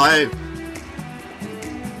 They're hype.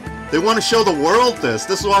 They want to show the world this.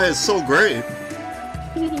 This is why it's so great.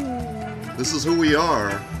 This is who we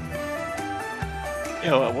are.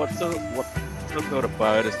 You know, what's so good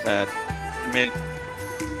about it is that, I mean,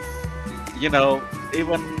 you know,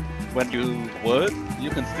 even when you work, you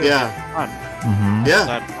can still have fun. Mm-hmm.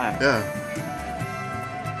 Yeah.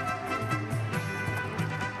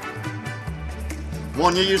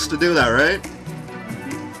 One, you used to do that, right?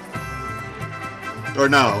 Or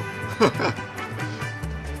no?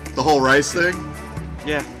 The whole rice thing?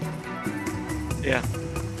 Yeah. Yeah.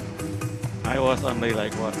 I was only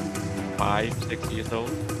like, what, 5, 6 years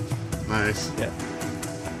old? Nice. Yeah.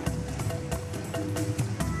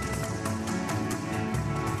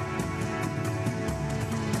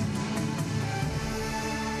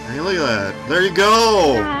 Hey, look at that. There you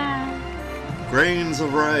go! Grains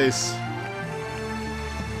of rice.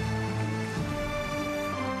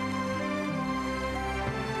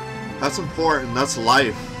 That's important. That's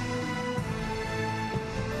life.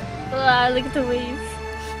 Wow, look at the wave.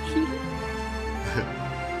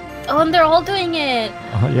 Oh, and they're all doing it.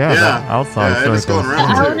 Yeah, that outside and it's going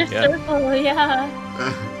around The too. outer circle, yeah.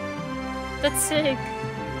 That's sick.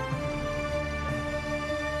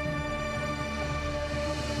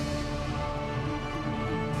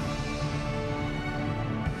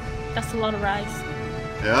 That's a lot of rice.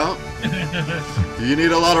 Yeah. You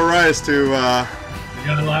need a lot of rice to. You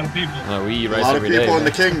got a lot of people. We eat A rice lot of every people day, in the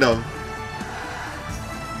man. kingdom.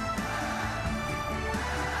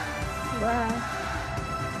 Wow.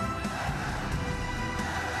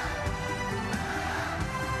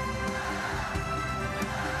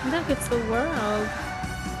 Look, it's the world.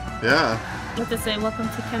 Yeah. What to say? Welcome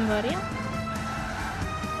to Cambodia.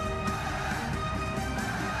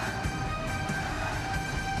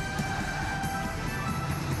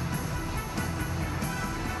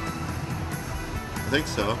 I think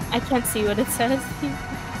so. I can't see what it says.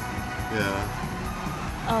 Yeah.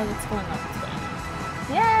 Oh, it's going up.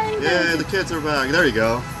 Yay! Yay, the kids are back. There you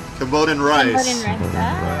go. Cambodian rice. Cambodian rice.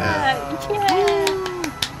 Yeah.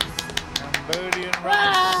 Cambodian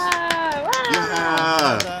Wow! Wow!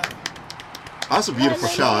 Yeah. That's a beautiful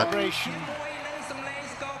shot. Celebration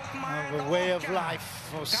of a way of life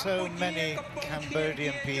for so many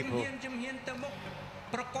Cambodian people.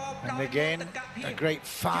 And again, a great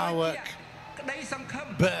firework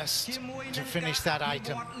burst to finish that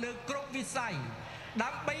item. ដើ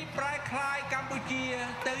ម្បីប្រែក្លាយកម្ពុជា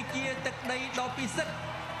ទៅជាទឹកដីដ៏ពិសិដ្ឋ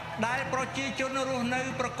ដែលប្រជាជនរស់នៅ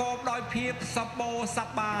ប្រកបដោយភាពសម្បូរស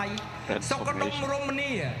ប្បាយសុខដុមរម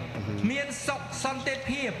នាមានសុខសន្តិ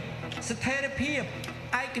ភាពស្ថិរភាព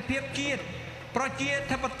ឯកភាពជាតិប្រជា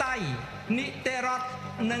ធិបតេយ្យនីតិរដ្ឋ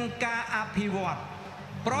និងការអភិវឌ្ឍ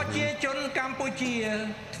ប្រជាជនកម្ពុជា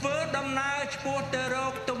ធ្វើដំណើរឆ្ពោះទៅរ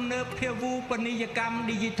កទំនើបភាវូបនីយកម្ម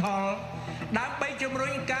Digital ដើម្បីជំរុ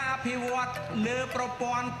ញការអភិវឌ្ឍលើប្រ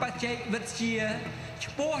ព័ន្ធបច្ចេកវិទ្យា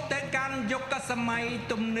ឆ្ពោះទៅកាន់យុគសម័យ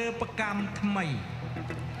ទំនើបកម្មថ្មី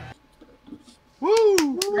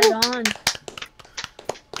Right on.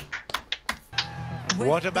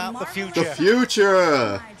 What about the future? The future.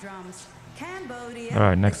 All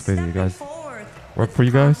right, next video, you guys. Work for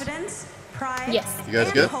you guys? Yes. You guys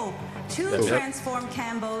good? To transform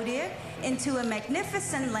Cambodia into a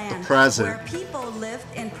magnificent land where people lived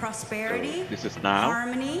in prosperity,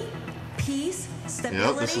 harmony, peace,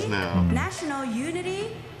 stability, national unity,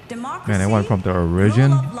 democracy. Man, it went from the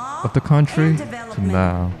origin of the country to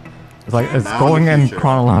now. It's like it's going in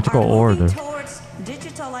chronological order. Towards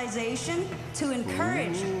digitalization to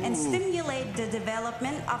encourage and stimulate the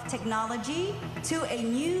development of technology to a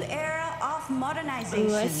new era of modernization.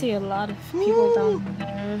 Ooh, I see a lot of people down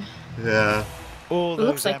there. Yeah. All It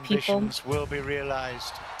looks those like people. ambitions will be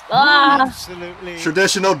realized. Ah! Absolutely.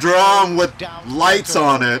 Traditional drum with lights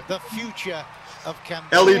on it. The future of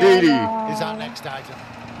Cambodia LED is our next item.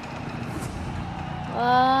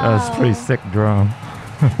 Wow. That's pretty sick drum.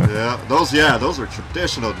 Yeah, those are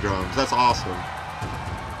traditional drums. That's awesome.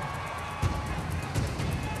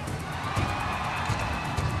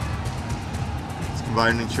 It's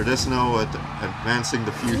combining traditional with advancing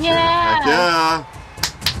the future. Yeah. Heck yeah.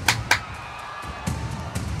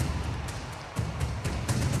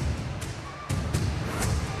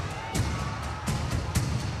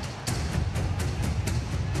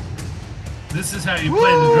 This is how you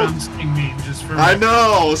play the drums, King Mean, just for I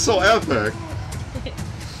know, so epic.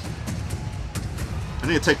 I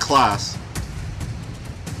need to take class.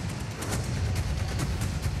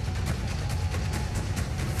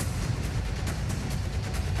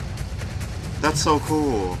 That's so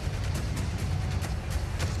cool.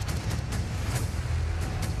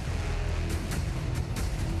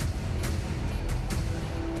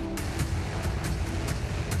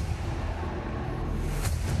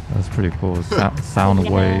 That's pretty cool. Sound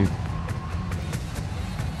wave.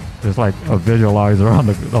 There's like a visualizer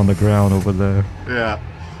on the ground over there. Yeah.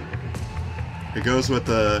 It goes with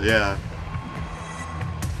the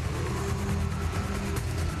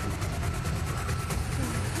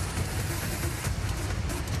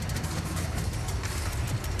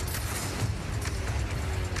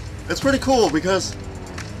It's pretty cool because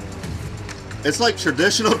it's like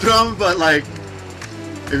traditional drum, but like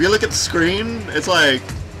if you look at the screen, it's like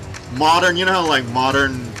modern. You know how like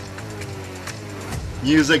modern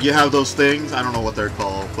music, you have those things. I don't know what they're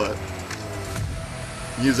called, but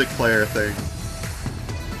music player thing.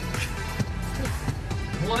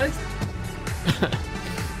 What?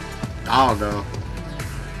 I don't know.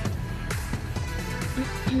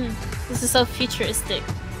 This is so futuristic.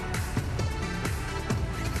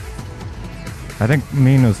 I think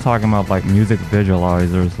Min was talking about like music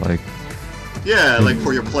visualizers, like yeah, like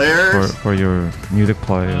for your players, for your music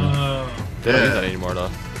player. They don't use that anymore, though.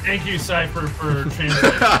 Thank you, Cypher, for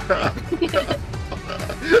translating.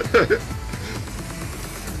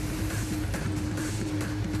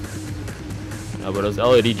 No, but those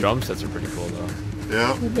LED drum sets are pretty cool, though.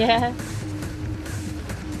 Yeah. Yeah.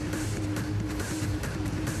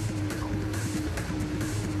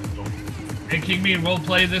 Hey, King Mean, we'll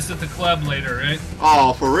play this at the club later, right?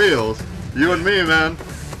 Oh, for real? You and me, man.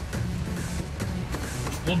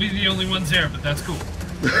 We'll be the only ones there, but that's cool.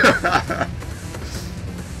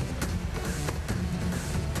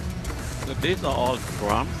 So these are all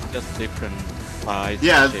drums, just different size.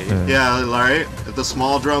 Yeah, shape. yeah, right? The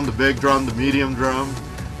small drum, the big drum, the medium drum.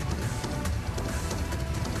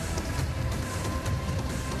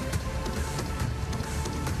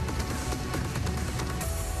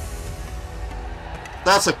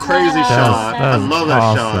 That's a crazy shot. I love that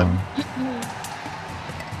awesome. shot.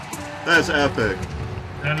 That's epic.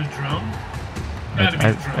 Is that a drum? Gotta be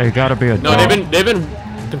a drum. It gotta be a No, drone. they've been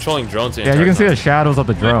controlling drones. The Yeah, you can see the shadows of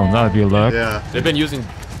the drones. If you look. Yeah. They've been using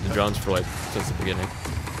the drones for like since the beginning.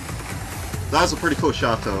 That's a pretty cool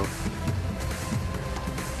shot, though.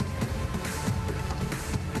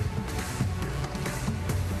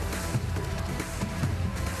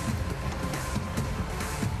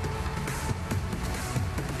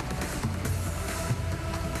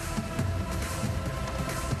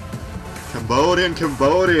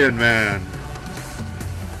 Cambodian, man.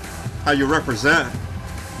 How you represent?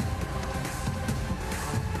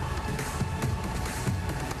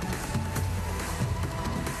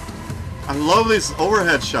 I love these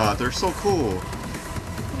overhead shots. They're so cool.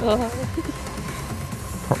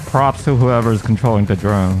 Props to whoever's controlling the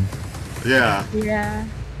drone. Yeah. Yeah.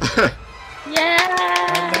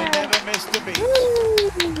 Yeah. And they never missed a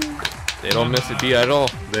beat. They don't miss a beat at all.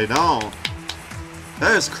 They don't.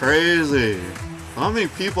 That is crazy. How many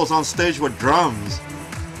people's on stage with drums?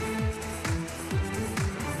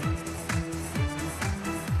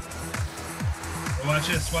 Watch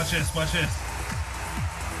this, watch this, watch this.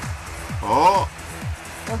 Oh.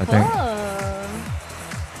 I think.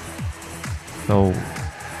 So,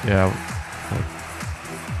 yeah.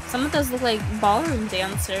 Some of those look like ballroom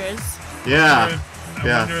dancers. Yeah.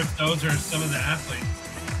 I wonder if those are some of the athletes.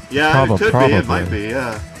 Yeah, Probably, it could probably. be. It might be,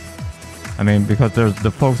 yeah. I mean, because there's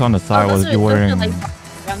the folks on the side was those are wearing. like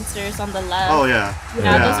dancers on the left. Oh, yeah. Yeah,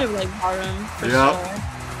 Yeah. those are like ballroom for Yep. sure.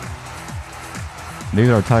 These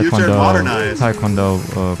are Future modernized. Taekwondo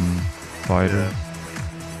fighters.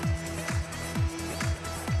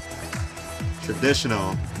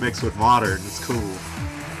 Traditional mixed with modern. It's cool.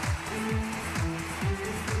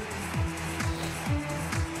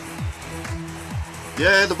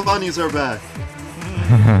 Yeah, the bunnies are back.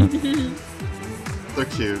 They're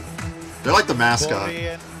cute. They're like the mascot. Bori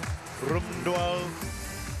and Rumdwal,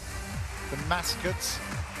 the mascots,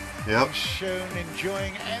 Yep. are shown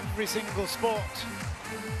enjoying every single sport.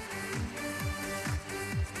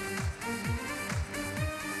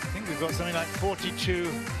 I think we've got something like 42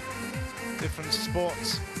 different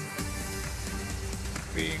sports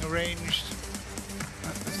being arranged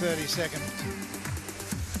at the 32nd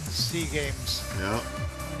SEA Games. Yep.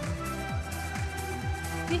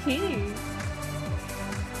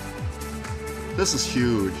 This is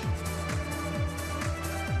huge.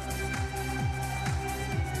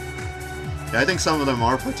 Yeah, I think some of them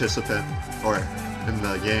are participant or in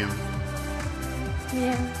the game.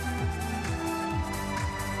 Yeah.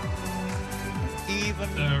 Even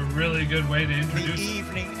A really good way to the introduce it.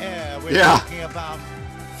 evening air, we're Yeah. talking about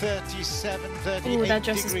 37, Ooh, 38 that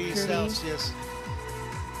dress is degrees pretty. Celsius.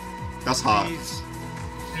 That's hot. These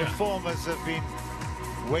Yeah. performers have been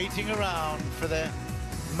waiting around for their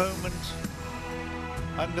moment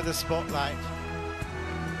under the spotlight.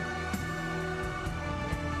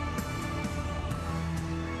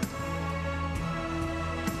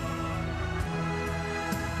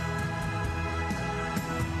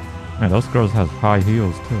 Yeah, those girls have high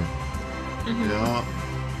heels too. Yeah.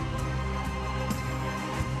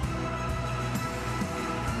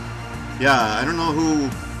 Yeah, I don't know who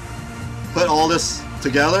put all this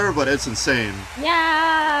together, but it's insane.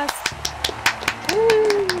 Yes!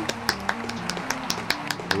 Woo.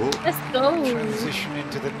 Let's go! Transition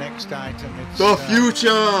into the next item. It's the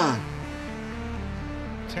future!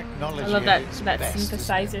 Technology. I love that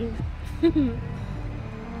synthesizer. Amazing.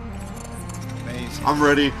 I'm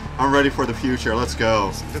ready for the future. Let's go.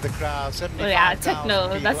 Listen to the crowd. Oh yeah,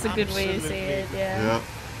 techno. That's a good way to say it. Yeah. Yep.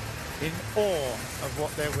 In awe of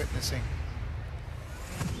what they're witnessing,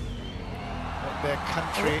 what their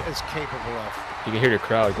country is capable of. You can hear the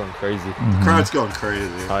crowd going crazy. The crowd's going crazy.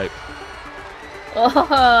 Hype. Oh,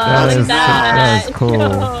 that is cool.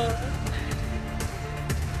 Yo.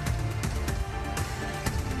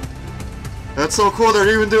 That's so cool. They're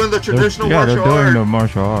even doing the traditional martial they're doing art, the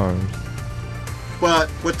martial arts. but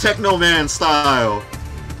with Techno Man style.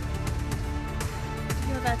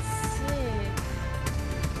 Yo, that's sick.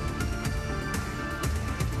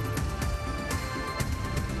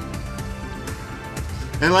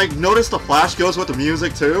 And like, notice the flash goes with the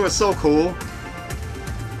music too. It's so cool.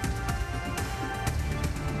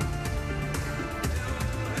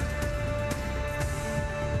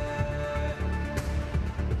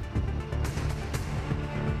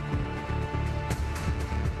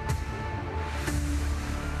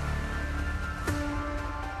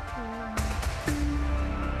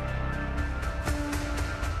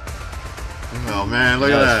 Oh man,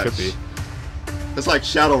 look at that. Trippy. It's like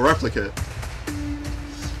Shadow Replicate.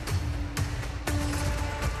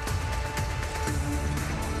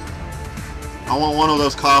 I want one of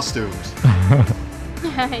those costumes.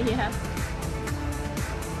 Yeah.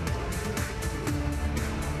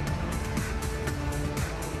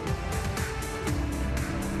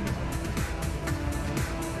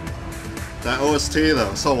 That OST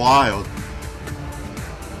though, so wild.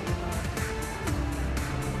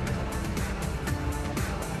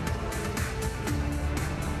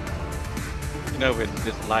 You know, with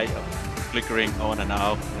this light of flickering on and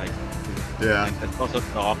off, like, Yeah. and it's also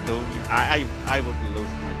dark too. I would lose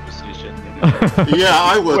my position. You know? Yeah,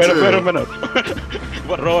 I would wait, too. wait a minute.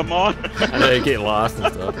 What row am I on? I know you get lost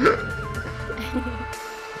and stuff.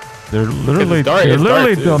 They're literally,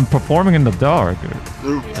 dark, performing in the dark.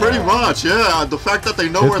 Pretty much, yeah. The fact that they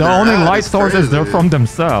know where The they're only at light is sources they're crazy. from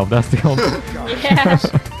themselves. That's the only. Yeah.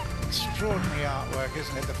 Extraordinary artwork,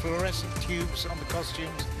 isn't it? The fluorescent tubes on the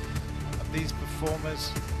costumes of these performers.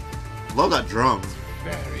 Love that drum.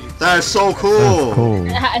 Very. That is so cool. That's cool.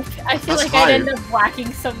 I feel That's like I'd end hype. up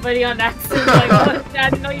whacking somebody on accident. Like, oh, I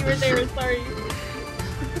didn't know you were there. Sorry.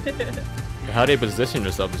 How they position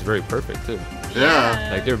themselves is very perfect too. Yeah.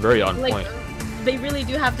 Like they're very on Like, point. they really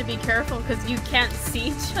do have to be careful because you can't see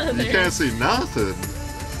each other. You can't see nothing.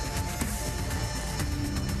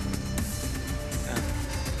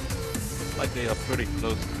 Like they are pretty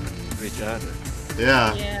close to each other.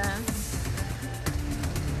 Yeah. Yeah.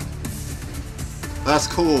 That's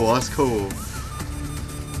cool. That's cool.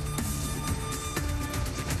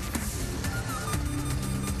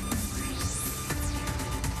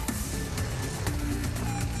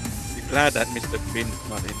 Be glad that Mr. Bean is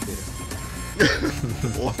not in there.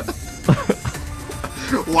 What?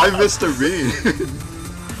 Why Mr. Bean?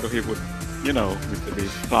 So he would, you know, Mr. Bean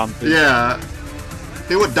something. Yeah.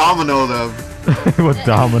 He would domino them. With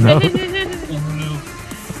domino.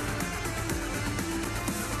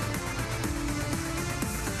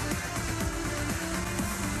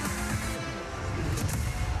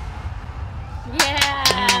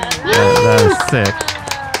 That's sick.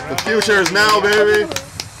 The future is now, baby.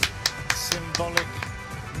 Symbolic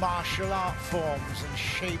martial art forms and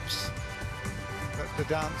shapes that the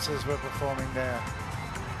dancers were performing there.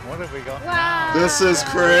 What have we got now? This is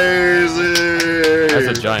crazy.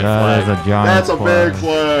 That's a giant That flag. is a giant That's a flag. big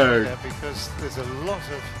flag. Yeah, because there's a lot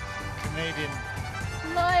of Canadian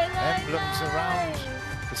emblems around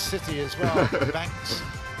the city as well, the banks.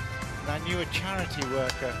 And I knew a charity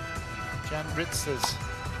worker, Jan Ritzkes,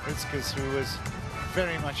 who was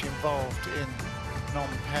very much involved in Phnom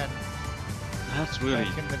Penh. That's really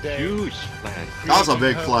back in the day. huge flag. That's a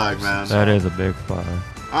big flag, man. That is a big flag.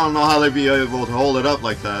 I don't know how they'd be able to hold it up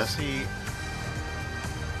like that. See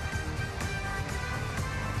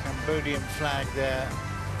Cambodian flag there.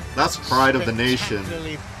 That's pride of the nation.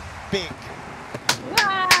 Spectacularly big.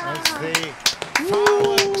 As the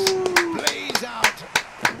fireworks blaze out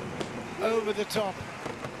over the top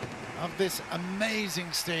of this amazing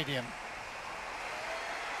stadium.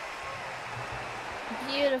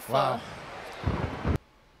 Beautiful. Wow.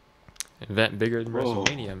 Event bigger than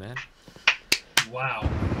WrestleMania, man. Wow.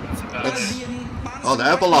 That's about Oh, the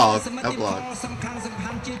epilogue. Epilogue. សំខាន់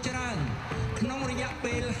ៗជាច្រើនក្នុងរយៈ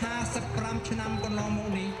ពេល55ឆ្នាំកន្លងមក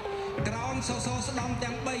នេះ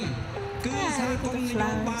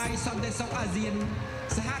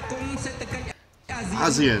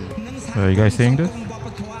ASEAN. Are you guys seeing this?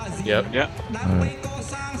 Yep. Yeah.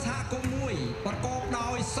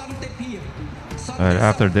 Alright,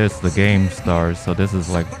 after this, the game starts, so this is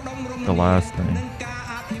like the last thing.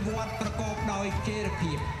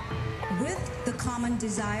 With the common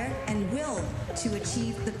desire and will to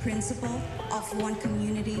achieve the principle of one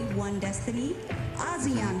community, one destiny,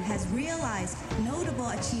 ASEAN has realized notable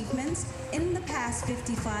achievements in the past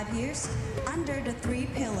 55 years under the 3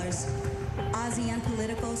 pillars: ASEAN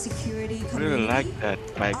political security I really community, like that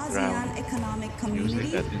background ASEAN economic music,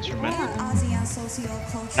 community, that instrument. and ASEAN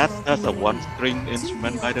socio-cultural That's a community. one-string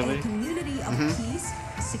instrument, by the way. A community of peace,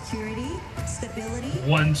 security, stability,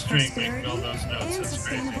 One string prosperity, making all those notes. and That's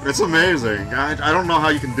crazy. sustainable It's amazing. I don't know how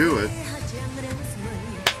you can do it.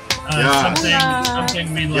 Yeah.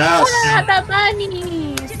 Something we Yes. like. the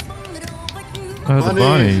bunnies! Oh, the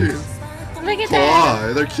bunnies. Look at that!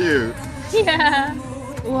 Boy, they're cute. Yeah.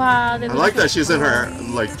 Wow. I like that she's in her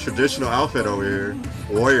like traditional outfit over here,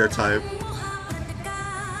 warrior type.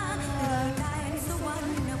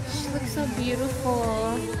 She looks so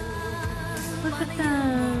beautiful. Look at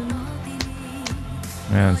them.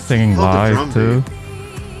 And singing Love the live drum too. beat.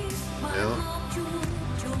 Yeah.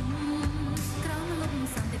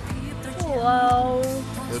 Wow.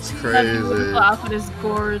 That's That crazy. beautiful outfit is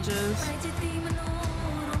gorgeous.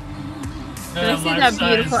 Did I say Life that size.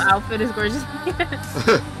 beautiful outfit is gorgeous?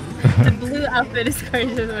 The blue outfit is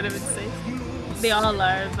gorgeous, what I would say. They all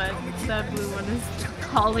are, but that blue one is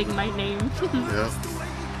calling my name. Yeah.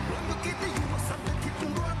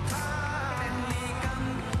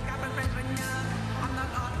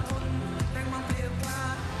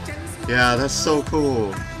 Yeah, that's so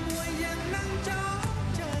cool.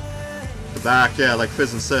 The back, yeah, like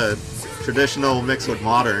Fizzin said, traditional mixed with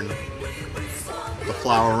modern. The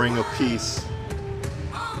flower ring of peace.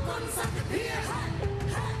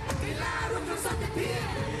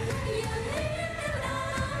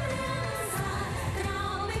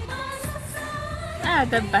 Ah,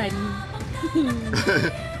 the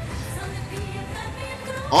bunny.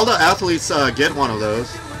 All the athletes get one of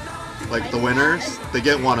those. Like the winners, they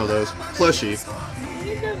get one of those. Plushie.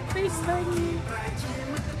 He's a big bunny.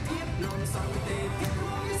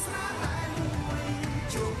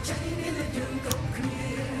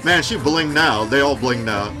 Man, she blinged out. They all blinged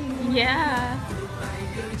out. Yeah.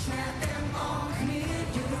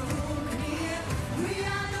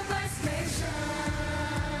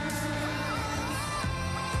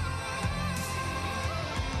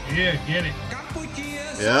 Yeah, get it.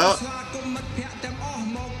 Yeah.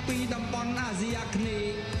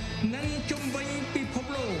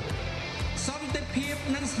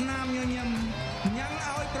 និងស្នាមញញឹមញ៉ាំង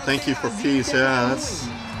ឲ្យប្រទេស Thank you for peace. Yeah, that's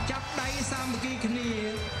ចាប់ដៃសាមគ្គីគ្នា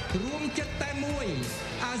រួមចិត្តតែមួយ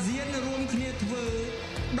អាស៊ានរួមគ្នាធ្វើ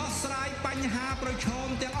ដោះស្រាយបញ្ហាប្រឈម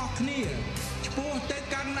ទាំងអស់គ្នាឆ្ពោះទៅ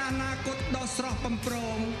កាន់អនាគតដ៏ស្រស់បំព្រ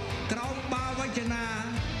ងក្រោមបាវចនា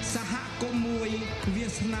សហគមន៍មួយវា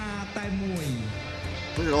សនាតែមួយ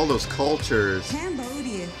Look at all those cultures.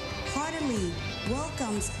 Cambodia heartily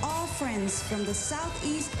welcomes all friends from the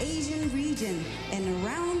Southeast Asian region and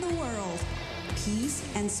around the world. Peace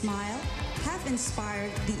and smile have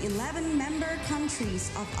inspired the 11 member countries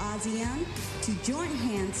of ASEAN to join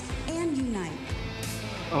hands and unite.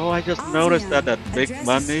 Oh, I just noticed that big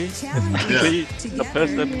money is actually the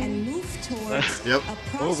person and move towards a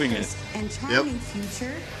moving it. prosperous and charming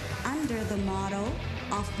future under the motto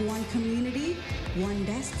of one community, one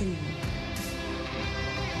destiny.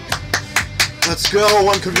 Let's go,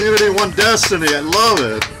 one community, one destiny. I love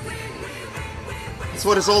it. That's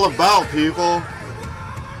what it's all about, people.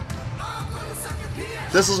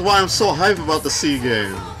 This is why I'm so hyped about the SEA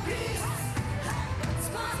game.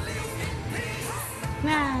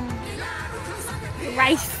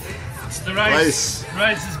 Rice. It's the rice.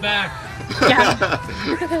 Rice is back. Yeah.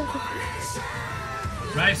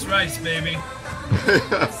 Rice, baby.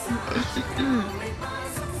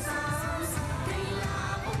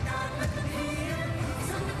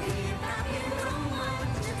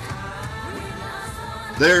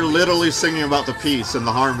 They're literally singing about the peace and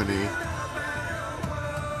the harmony.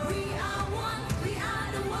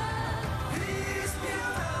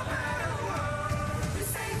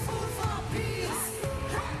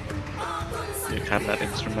 You have that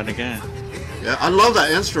instrument again. Yeah, I love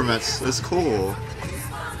that instrument. It's cool.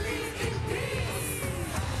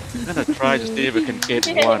 I'm gonna try to see if we can get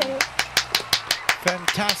one.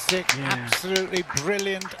 Fantastic, absolutely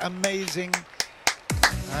brilliant, amazing.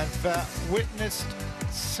 I've witnessed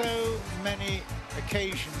so many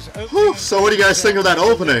occasions. So what do you guys think of that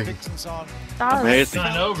opening? Amazing. It's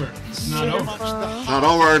not over. It's not over. Not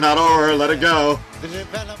over, not over. Let it go. The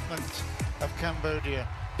development of Cambodia,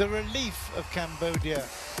 the relief of Cambodia,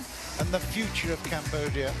 and the future of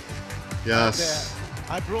Cambodia. Yes.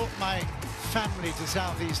 I brought my family to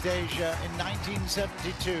Southeast Asia in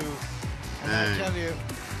 1972, and I tell you,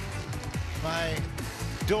 my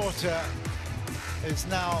daughter is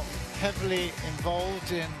now heavily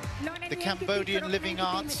involved in the Cambodian living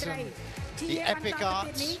arts and the epic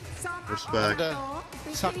arts. Respect.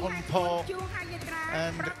 Sakon Po,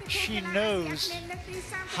 and she knows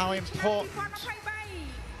how important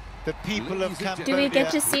the people of Cambodia do we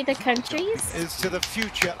get to see the countries? Is to the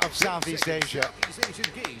future of Southeast Asia.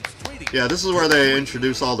 Yeah, this is where they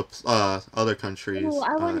introduce all the other countries. Oh,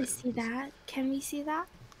 I want to see that. Can we see that?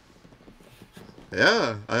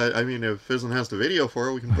 Yeah, I mean, if Fizzin has the video for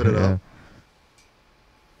it, we can put it up.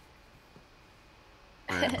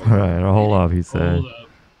 Right, hold up, he said.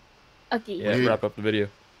 Okay. Yeah, wrap up the video.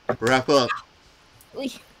 Wrap up.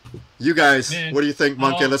 You guys, Man, what do you think,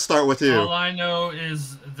 Monkey? Let's start with you. All I know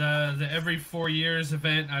is the every 4 years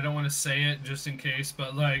event. I don't want to say it just in case,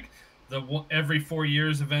 but like the every 4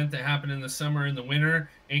 years event that happened in the summer and the winter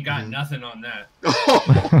ain't got nothing on that.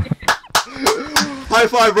 High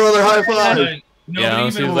five, brother! High five! Like, nobody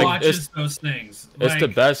even watches those things. It's the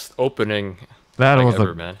best opening. That like was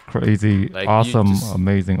ever, a man. crazy, Like, awesome,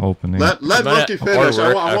 amazing opening. Let Monkey finish.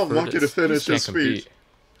 I want Monkey to finish his speech.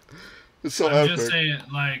 It's so I'm epic. just saying,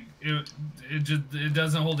 like it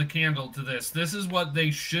doesn't hold a candle to this. This is what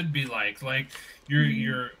they should be like. Like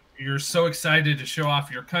you're so excited to show off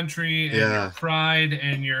your country and your pride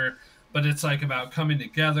and but it's like about coming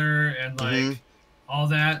together and like all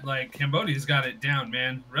that. Like Cambodia's got it down,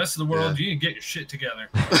 man. The rest of the world, you can get your shit together.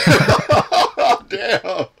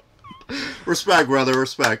 Damn. Respect, brother.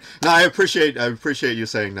 Respect. No, I appreciate you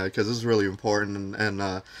saying that because this is really important.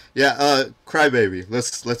 And yeah, Crybaby,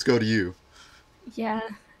 let's go to you. Yeah,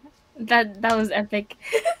 that was epic.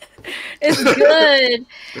 It's good.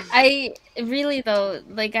 I really though,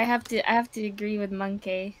 like I have to agree with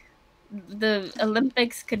Monkey. The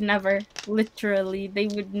Olympics could never, literally, they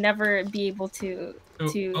would never be able to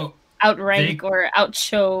outrank or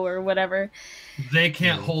outshow or whatever. They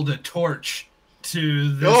can't hold a torch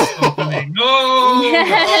to this opening. No!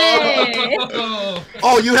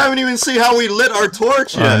 Oh, you haven't even seen how we lit our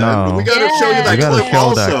torch yet. We gotta show you that clip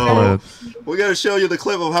also. We gotta show you the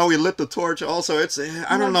clip of how we lit the torch also. It's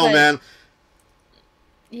I don't know, man.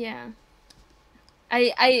 Yeah.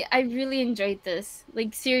 I really enjoyed this.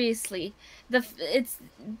 Like seriously.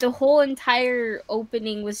 The whole entire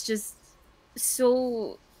opening was just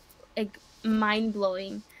so like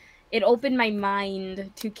mind-blowing. It opened my mind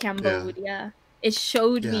to Cambodia. It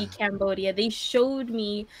showed me Cambodia. They showed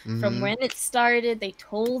me from when it started. They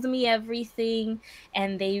told me everything,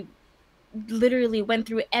 and they literally went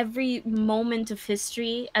through every moment of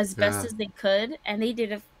history as best as they could, and they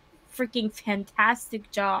did a freaking fantastic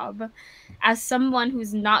job. As someone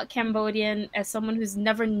who's not Cambodian, as someone who's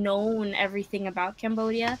never known everything about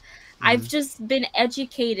Cambodia, I've just been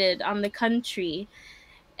educated on the country,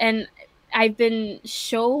 and I've been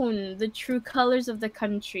shown the true colors of the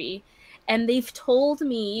country, and they've told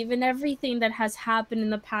me even everything that has happened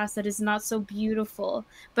in the past that is not so beautiful,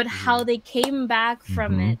 but how they came back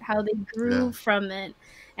from it, how they grew from it,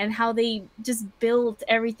 and how they just built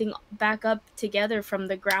everything back up together from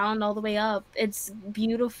the ground all the way up. It's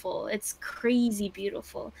beautiful. It's crazy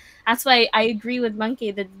beautiful. That's why I agree with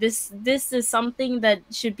Monkey that this is something that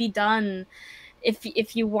should be done.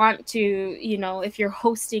 If you want to, you know, if you're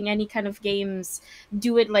hosting any kind of games,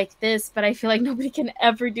 do it like this. But I feel like nobody can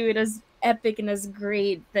ever do it as epic and as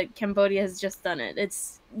great that Cambodia has just done it.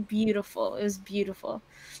 It's beautiful. It was beautiful.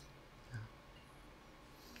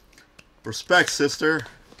 Respect, sister.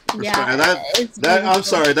 Respect. Yeah, And that I'm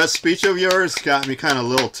sorry, that speech of yours got me kind of a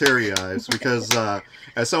little teary-eyed because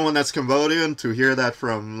as someone that's Cambodian, to hear that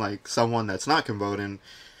from like someone that's not Cambodian.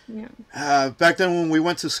 Back then when we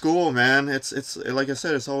went to school, man, it's like I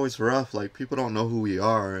said, it's always rough. Like people don't know who we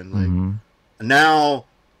are, and like now,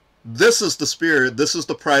 this is the spirit. This is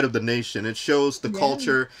the pride of the nation. It shows the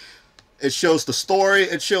culture. It shows the story.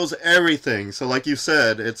 It shows everything. So, like you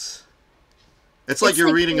said, it's like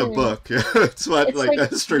you're reading a book. It's like a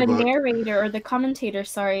history book. The narrator or the commentator,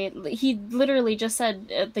 sorry, he literally just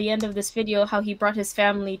said at the end of this video how he brought his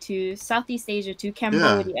family to Southeast Asia, to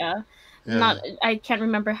Cambodia. I can't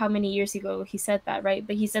remember how many years ago he said that, right?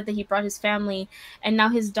 But he said that he brought his family, and now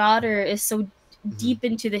his daughter is so deep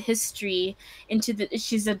into the history,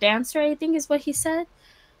 she's a dancer, I think is what he said,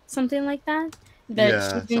 something like that.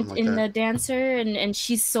 that she's in the dancer, and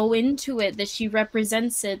she's so into it that she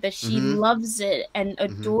represents it, that she loves it and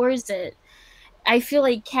adores it. I feel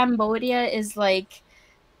like Cambodia is like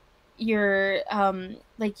your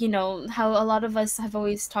like, you know, how a lot of us have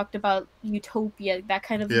always talked about utopia, that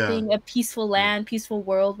kind of thing, a peaceful land, peaceful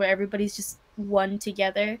world where everybody's just one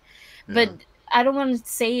together. But I don't want to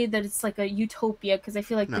say that it's like a utopia, because I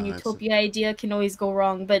feel like the utopia idea can always go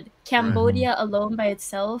wrong. But Cambodia alone by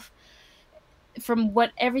itself, from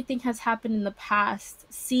what everything has happened in the past,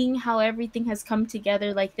 seeing how everything has come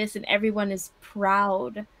together like this and everyone is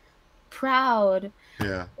proud.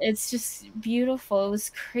 Yeah. It's just beautiful. It was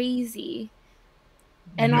crazy.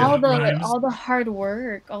 And all the hard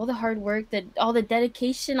work, all the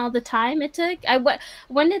dedication, all the time it took.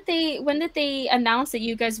 When did they announce that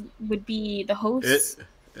you guys would be the hosts?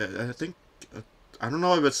 I think I don't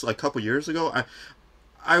know if it's like a couple years ago.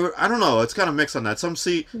 I don't know. It's kind of mixed on that. Some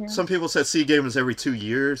people said SEA Games is every 2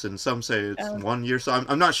 years, and some say it's 1 year. So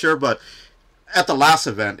I'm not sure. But at the last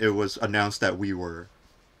event, it was announced that we were.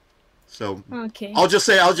 So I'll just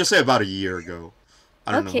say about a year ago.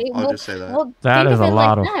 I don't know. I'll just say that. Well, that is a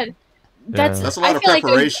lot of. That's a lot of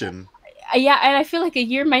preparation. Yeah, and I feel like a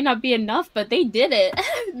year might not be enough, but they did it.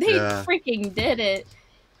 They freaking did it.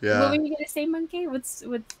 Yeah. What were you gonna say, Monkey?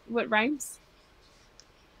 What rhymes?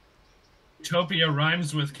 Utopia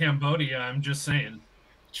rhymes with Cambodia. I'm just saying.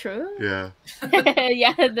 True. Yeah.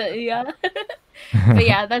 yeah. But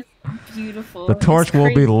yeah, that's beautiful. The torch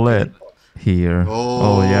will be lit here.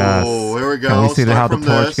 Oh yes. Here we go. Can we see how the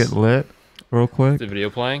torch get lit real quick? The video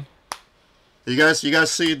playing? You guys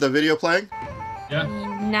see the video playing? Yeah.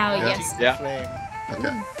 Now, yes. Yeah.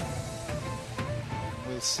 Okay.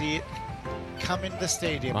 We'll see it come in the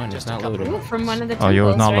stadium. Mine is not loading. Ooh, from one of the Oh,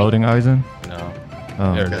 yours not loading, Eisen? No.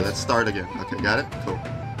 Oh. Okay, let's start again. Okay, got it? Cool.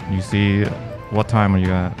 You see, what time are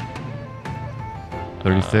you at?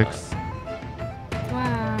 36?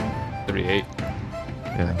 Wow. 38.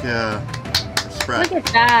 Yeah. Look at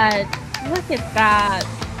that. Look at that.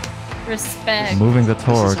 Respect. Moving the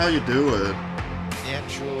torch. This is how you do it. The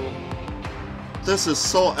actual... This is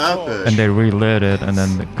so epic. And they relit it and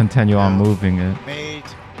then continue on moving it. Made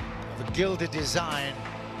of a gilded design.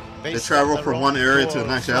 They travel from one area to the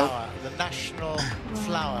next. The national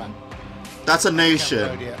flower. That's a nation.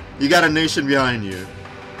 Cambodia. You got a nation behind you.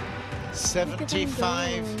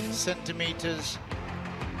 75 centimeters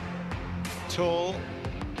tall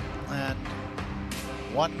and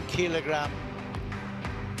 1 kilogram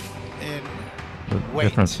in weight.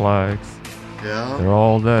 Different flags. Yeah. They're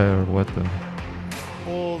all there with them.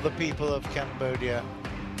 All the people of Cambodia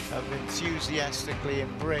have enthusiastically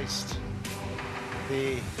embraced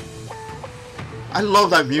the... I love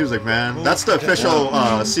that music, man. That's the official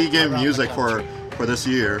SEA Game music for this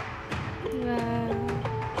year. I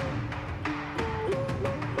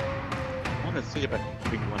want to see if I can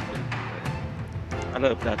bring one in. I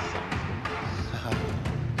love that song.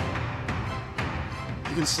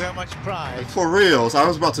 You can so much pride. For reals, I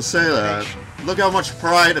was about to say that. Look how much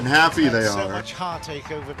pride and happy they so are. So much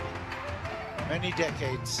heartache over many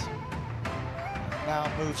decades.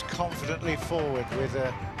 Now moves confidently forward with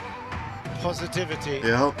a positivity.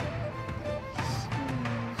 Yep.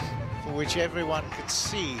 For which everyone could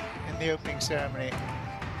see in the opening ceremony.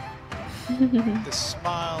 The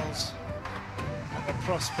smiles and the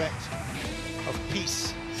prospect of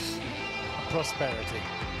peace and prosperity.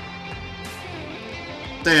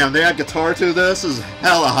 Damn, they add guitar to this? This is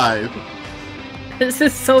hella hype. This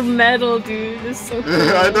is so metal, dude. This is so cool.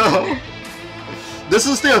 I know. This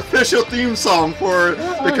is the official theme song for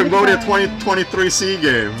the Cambodia 2023 SEA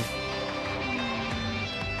Game.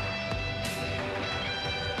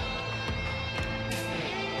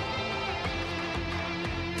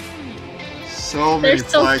 So many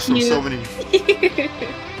flags from so many.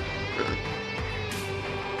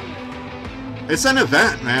 It's an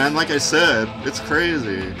event, man. Like I said, it's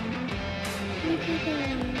crazy.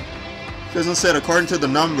 Prison said, according to the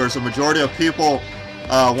numbers, the majority of people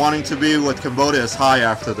wanting to be with Cambodia is high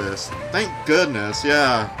after this. Thank goodness,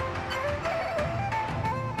 yeah.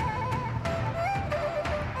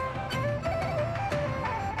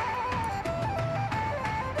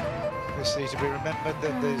 Obviously, to be remembered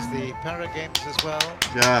that there's the Para Games as well.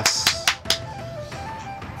 Yes.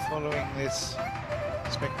 Following this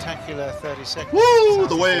spectacular 30 seconds. Woo!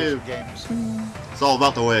 The wave. Games. It's all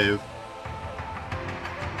about the wave.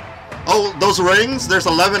 Oh, those rings? There's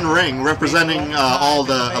 11 rings representing all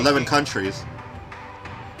the 11 countries.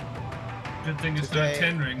 Good thing it's not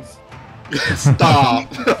 10 rings.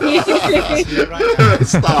 Stop.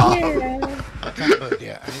 Stop.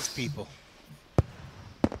 Cambodia and its people.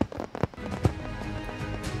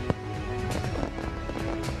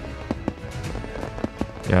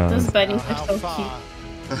 Yeah. Those bunnies are so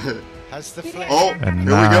cute. Has the flame. Oh, And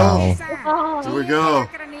here we go. Oh. Here we go.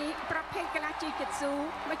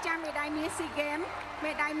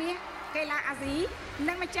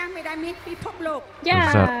 Yeah.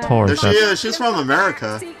 Is that torch? There she is. She's from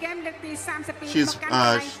America. She's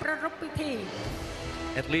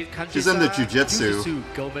she's in the jiu-jitsu.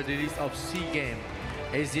 Gold medalist of SEA Games,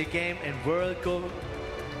 Asia Games, and World Gold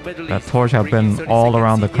medalist. That torch have been all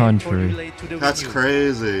around the country. That's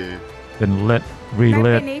crazy. Been lit,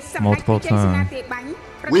 relit multiple times.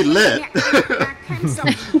 We lit.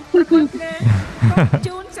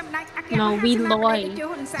 No, we loy.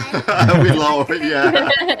 We low, yeah.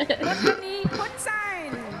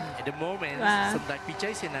 At the moment, Wow.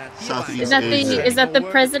 Southeast Is that the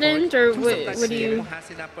president or what do you?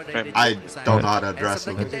 I don't know how to address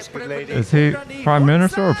him. Is he prime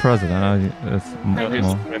minister or president? It's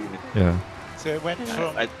more. Yeah. So it went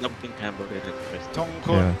from I don't think Cambodia is president.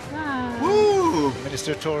 Tongkon, Yeah. Woo!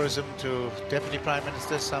 Minister of Tourism, to Deputy Prime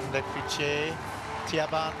Minister Samdech Piche,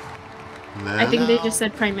 Tiaban. I think they just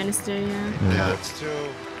said prime minister. Yeah. Yeah. It's to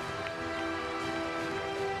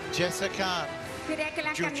Jessica,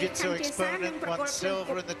 Jiu-Jitsu exponent, won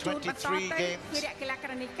silver in the 23 games,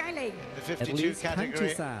 the 52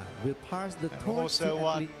 category, will pass the and torch also to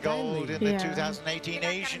won athlete gold in the Yeah. 2018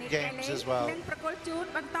 Asian Games as well.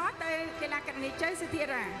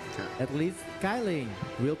 Athlete Skyling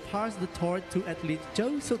will pass the torch to athlete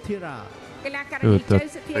Joe Sotira. Dude,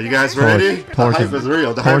 Are you guys ready? Torch The hype is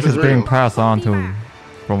real. The hype Torch is is being real. passed on to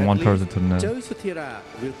from one person to the next. Joe Sotira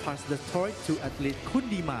will pass the torch to athlete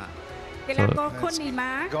Kundima. Gone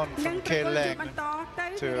from Keleng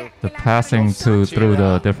to The passing through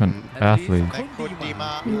the different athletes.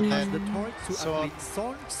 Kundima, will and pass the then torch to Son athlete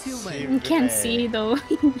Son Silman. You can't see though.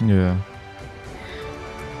 Yeah.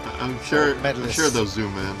 I'm sure medalist they'll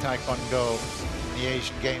zoom in. Taekwondo in the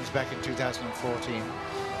Asian Games back in 2014.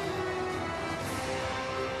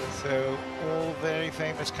 So all very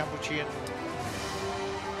famous Cambodian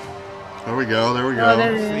There we go. There we Oh,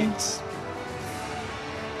 there go. it is. athletes.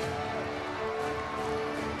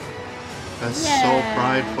 That's Yeah. so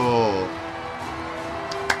prideful.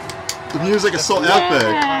 The music is so epic.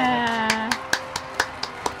 Yeah.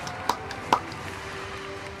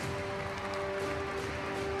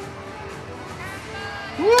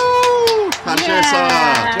 Woo! Hanchesa!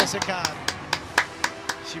 Yeah. Jessica,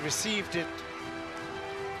 she received it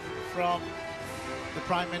from the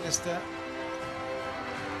Prime Minister.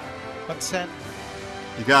 But then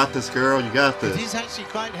You got this, girl. You got it this. is actually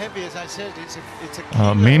quite heavy, as I said. It's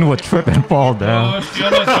a Mean would trip and fall Oh, down. she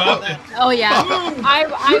almost dropped it. Oh yeah.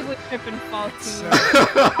 I would trip and fall too.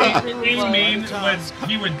 I really would. Mean when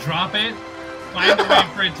he would drop it, find a way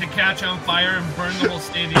for it to catch on fire and burn the whole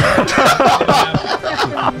stadium.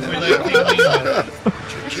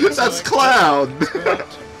 That's Cloud.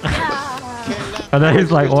 And then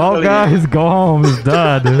he's like, well, guys, go home. It's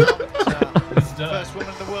done. It's done. First woman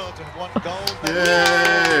in the world to have won gold.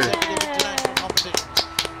 Yay!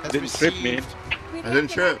 Didn't trip me. I didn't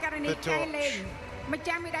trip. The torch.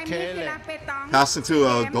 Passing to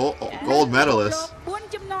a gold medalist.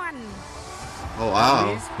 Oh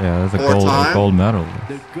wow. Yeah, that's a Four time? gold medal.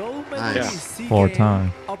 The gold Nice. medalist SEA 4 Games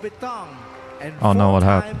times. of Betong and Oh, no, what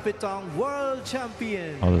 4-time happened? Betong world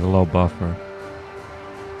champion. Oh, there's a little buffer.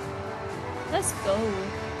 Let's go.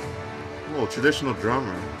 Oh, traditional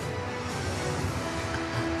drummer.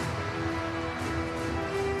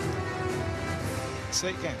 Say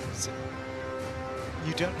again.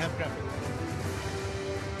 You don't have grammar.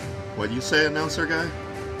 What you say, announcer guy?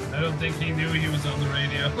 I don't think he knew he was on the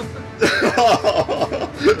radio.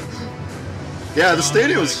 Yeah, the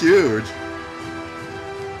stadium was huge.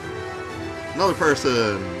 Another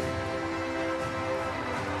person.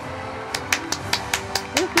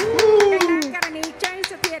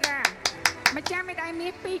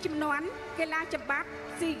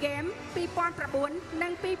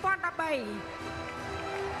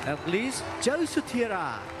 At least Joe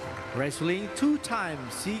Sotira, wrestling 2-time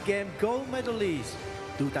SEA Games gold medalist,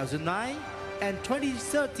 2009 and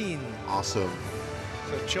 2013. Awesome.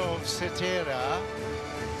 So Chov Setera,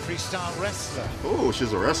 freestyle wrestler. Oh,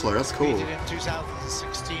 she's a wrestler. That's cool. Competed in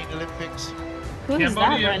 2016 Olympics. Who is that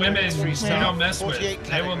Cambodian running? women, they freestyle? don't mess with. 48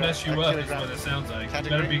 They will mess you up, is kilogram what it sounds like. You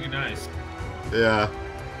category. better be nice. Yeah.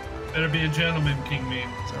 Better be a gentleman, King Mean.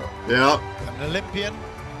 Yep. An Olympian,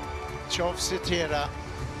 Chov Setera,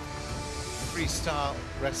 freestyle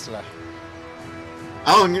wrestler.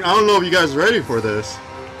 I don't know if you guys are ready for this.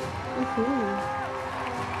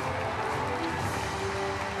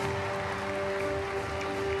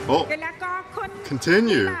 Oh,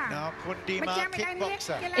 continue. Now Kundima,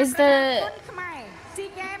 kickboxer. Is the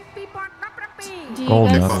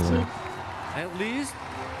Gold medal. At least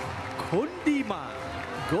Kundima,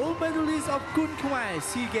 gold medalist of Kun Khmer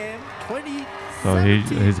SEA Games 20. So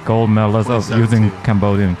he's gold medalist of using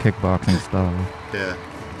Cambodian kickboxing style. Yeah.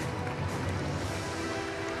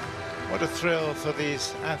 What a thrill for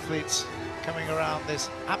these athletes coming around this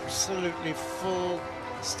absolutely full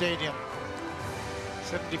stadium.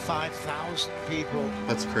 75,000 people.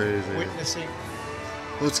 That's crazy. Witnessing.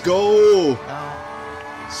 Let's go!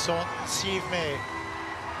 Son Sive.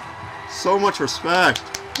 So much respect.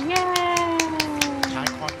 Yay!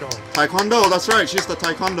 Taekwondo. Taekwondo, that's right. She's the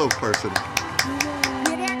Taekwondo person.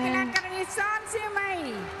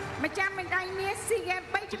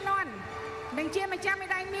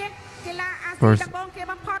 First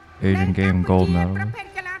Asian game gold medal.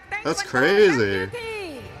 That's crazy.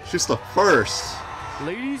 She's the first.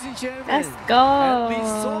 Ladies and gentlemen, let's go.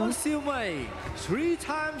 Son Sive,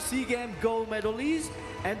 3-time SEA Games gold medalist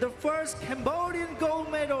and the first Cambodian gold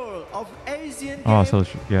medal of Asian Games. Oh, so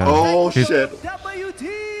yeah. Oh shit. WT.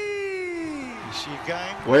 Is she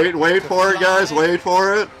going? Wait for it, guys. Wait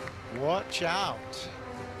for it. Watch out.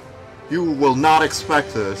 You will not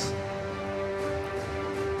expect this.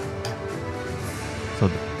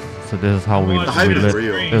 So this is how we lit.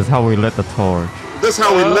 This is how we lit the torch. This is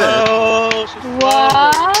how we lit.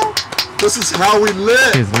 What? This is how we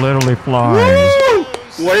lit. He's literally flying. Woo!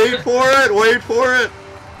 Wait for it. Wait for it.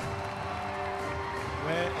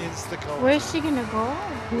 Where is the gold? Where's she gonna go?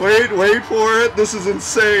 Wait for it. This is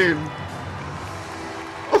insane.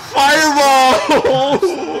 A fireball!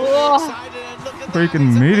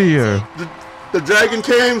 Freaking meteor. The dragon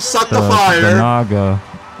came, sucked the fire. The Naga.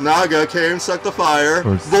 Naga came, sucked the fire.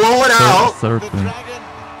 Or Blow it out. Serpent.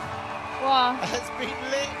 Wow. Has been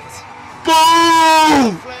lit.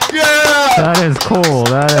 Boom! Yeah! That is cool.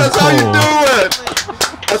 That is That's cool. how you do it.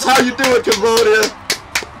 That's how you do it, Cambodia.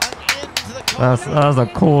 That's a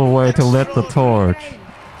cool way to lit the torch.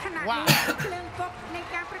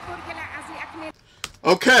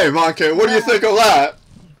 Okay, Monkey, what do you think of that?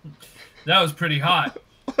 That was pretty hot.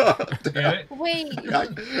 Get it? Wait.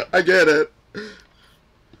 I get it.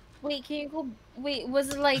 Wait, can you go? Wait, was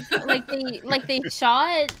it like they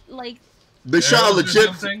shot like? They shot a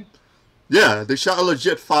legit. Yeah, they shot a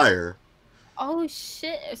legit fire. Oh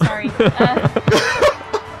shit! Sorry.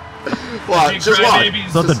 Well, just watch.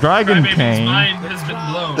 So the dragon came. Mind has been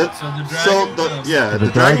blown.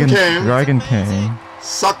 The dragon came. Dragon came.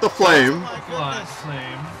 Suck the flame.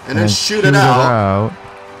 And then shoot it out.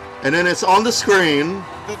 And then it's on the screen.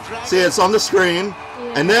 See, it's on the screen.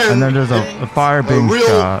 And then there's a fire being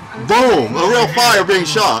shot. Boom! A real fire being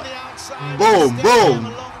shot. Boom!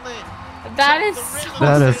 Boom! That is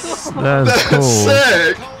cool.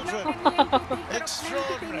 Sick.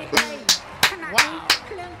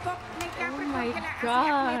 Oh my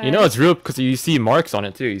god. You know it's real because you see marks on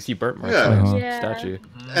it too. You see burnt marks on the statue.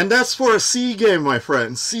 And that's for a SEA game, my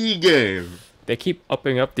friend. SEA game. They keep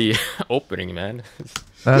upping up the opening, man.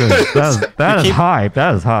 That is hype.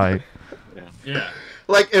 That is hype. Yeah.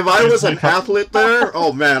 Like if I was an athlete there,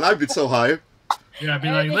 oh man, I'd be so hyped. Yeah, I'd be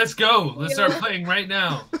like, let's go. Let's start playing right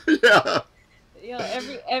now. Yeah. You know,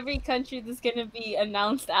 every country that's gonna be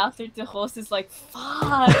announced after the host is like,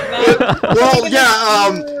 fuck, man. Well, yeah,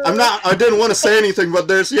 I didn't want to say anything, but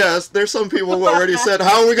there's some people who already said,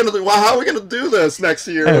 how are we gonna do this next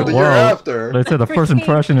year or the year after? They said the first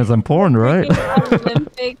impression is important, right?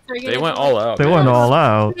 They went all out. They went all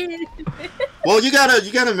out. Well, you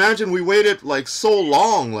gotta imagine we waited like so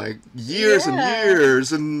long, like years and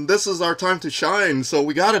years, and this is our time to shine. So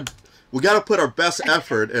we gotta put our best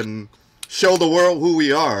effort and show the world who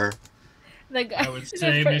we are. I would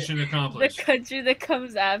say mission accomplished. The country that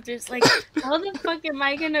comes after is like, how the fuck am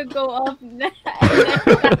I gonna go up next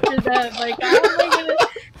after that? Like, how am I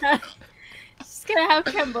gonna? Just gonna have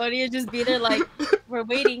Cambodia just be there like, we're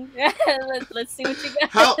waiting. Let's see what you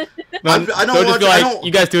got.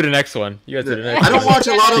 You guys do the next one. You guys do the next. I don't watch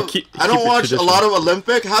a lot of. I don't watch a lot of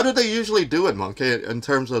Olympic. How do they usually do it, Monkey? In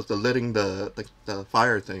terms of the lighting the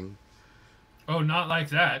fire thing. Oh, not like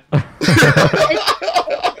that.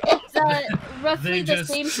 It's roughly the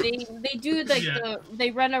same thing. They do like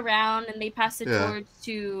they run around and they pass the torch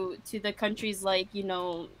to the countries like, you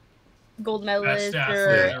know, gold medalists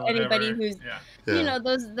or anybody who's you know,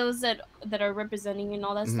 those that are representing and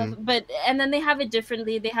all that stuff. But and then they have it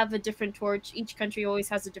differently. They have a different torch. Each country always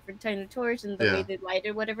has a different kind of torch and the way they light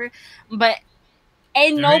it, whatever. But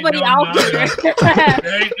ain't nobody out here.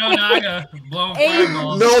 There ain't no Naga blowing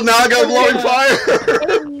fireballs. No Naga blowing fire.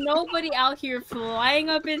 Ain't nobody out here flying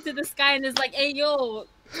up into the sky and is like, hey yo,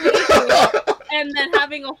 and then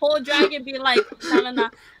having a whole dragon be like, no.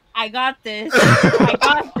 I got this. I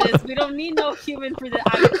got this. We don't need no human for this.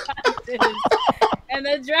 I got this. And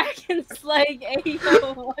the dragon's like, hey,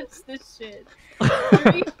 yo, watch this shit. 3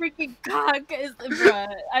 freaking cock is,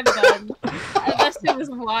 bruh, I'm done. That shit was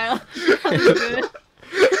wild. That was good.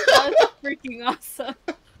 That was freaking awesome.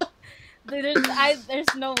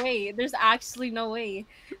 There's no way. There's actually no way.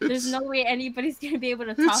 There's no way anybody's gonna be able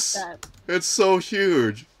to top that. It's so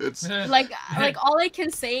huge. It's like all I can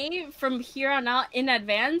say from here on out in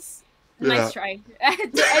advance. Nice try.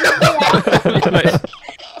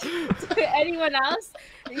 To anyone else,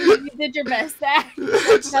 you did your best.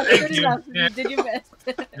 That's good enough. You did your best.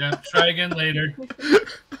 Yeah, try again later.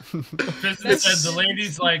 Piston said the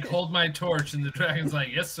lady's like, hold my torch, and the dragon's like,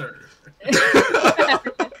 yes, sir.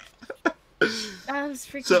 That was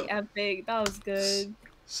freaking epic. That was good.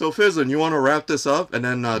 So, Fizzin, you want to wrap this up and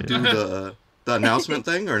then do the announcement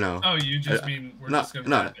thing, or no? Oh, you just mean we're just going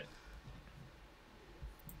to wrap it.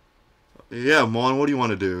 Yeah, Mon, what do you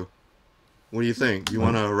want to do? What do you think? You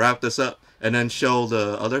want to wrap this up and then show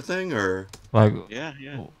the other thing, or like? Yeah.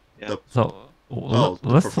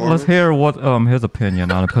 Let's hear what his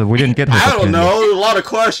opinion on it, because we didn't get his opinion. I don't know. A lot of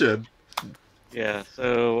questions. Yeah.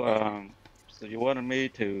 So you wanted me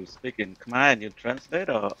to speak in Khmer and you translate,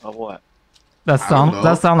 or what? That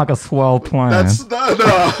sound like a swell plan. That's no.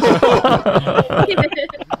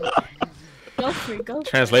 Go for it. Go.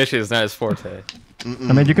 Translation is not his forte.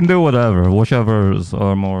 I mean, you can do whichever is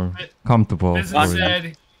more comfortable. Business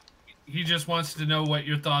said he just wants to know what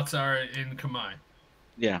your thoughts are in Khmer.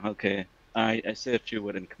 Yeah, okay. I said a few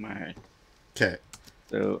words in Khmer. Okay.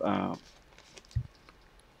 So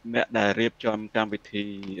អ្នកដែលរៀបចំកម្មវិធី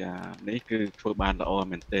នេះគឺធ្វើបានល្អ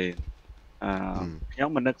មែនទែនខ្ញុំ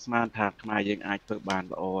មិននឹកស្មានថាខ្មែរយើងអាចធ្វើបាន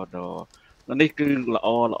ល្អដល់នេះគឺល្អ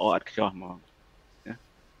ឥតខ្ចោះហ្មង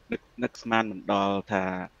នឹកស្មានមិនដល់ថា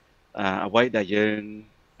អ្វីដែលយើង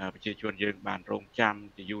ប្រជាជនយើងបានរងចាំ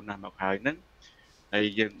ជាយូរណាស់មកហើយហ្នឹងហើយ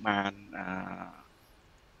យើងបាន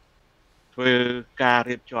ធ្វើការ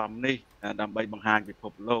រៀបចំនេះដើម្បីបង្ហាញពិភ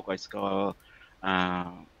ពលោកឲ្យស្គាល់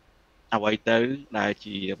អ្វីទៅដែល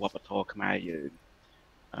ជាវប្បធម៌ខ្មែរយើង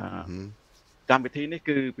កម្មវិធីនេះ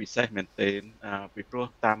គឺពិសេសមែនទែនពីព្រោះ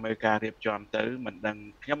តាមមើលការរៀបចំទៅ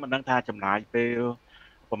ខ្ញុំមិនដឹងថាចំណាយពេល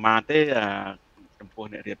ប្រហែលទេចំពោះ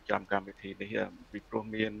អ្នករៀបចំកម្មវិធីនេះពីព្រោះ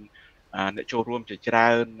មានអ្នកចូលរួមជាច្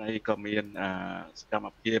រើនហើយក៏មានសកម្ម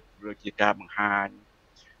ភាពដូចជាការបង្ហាញ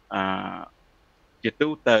ជាទូ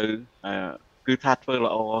ទៅគឺថាធ្វើ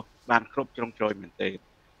ល្អបានគ្រប់ជ្រុងជ្រោយមែនទែន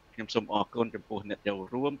ខ្ញុំសូមអរគុណចំពោះអ្នកចូល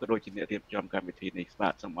រួមក៏ដូចជាអ្នករៀបចំកម្មវិធីនេះបា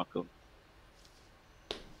ទសូមអរគុណ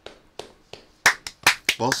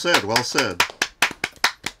Well said, well said.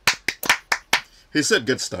 He said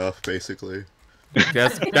good stuff, basically.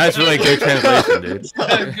 That's really good translation, dude.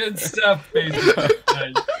 Good stuff, basically.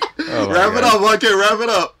 Nice. Wrap it up, okay, wrap it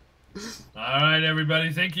up. All right,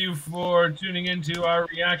 everybody. Thank you for tuning into our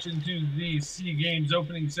reaction to the SEA Games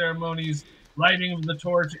opening ceremonies, lighting of the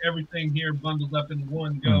torch, everything here bundled up in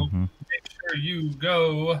one go. Make sure you go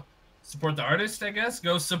support the artist, I guess.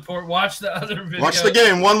 Go support, watch the other videos. Watch the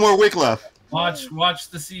game, one more week left. Watch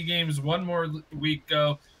the SEA Games, one more week.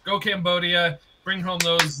 Go Cambodia, bring home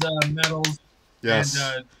those medals. Yes.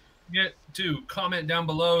 And get to comment down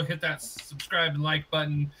below, hit that subscribe and like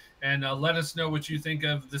button, and let us know what you think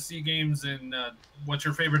of the SEA Games and what's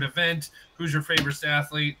your favorite event, who's your favorite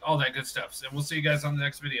athlete, all that good stuff. And we'll see you guys on the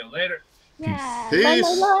next video. Later. Yeah.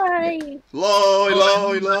 Peace. Bye. Loy.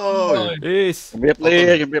 Peace. ជំរា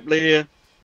បលា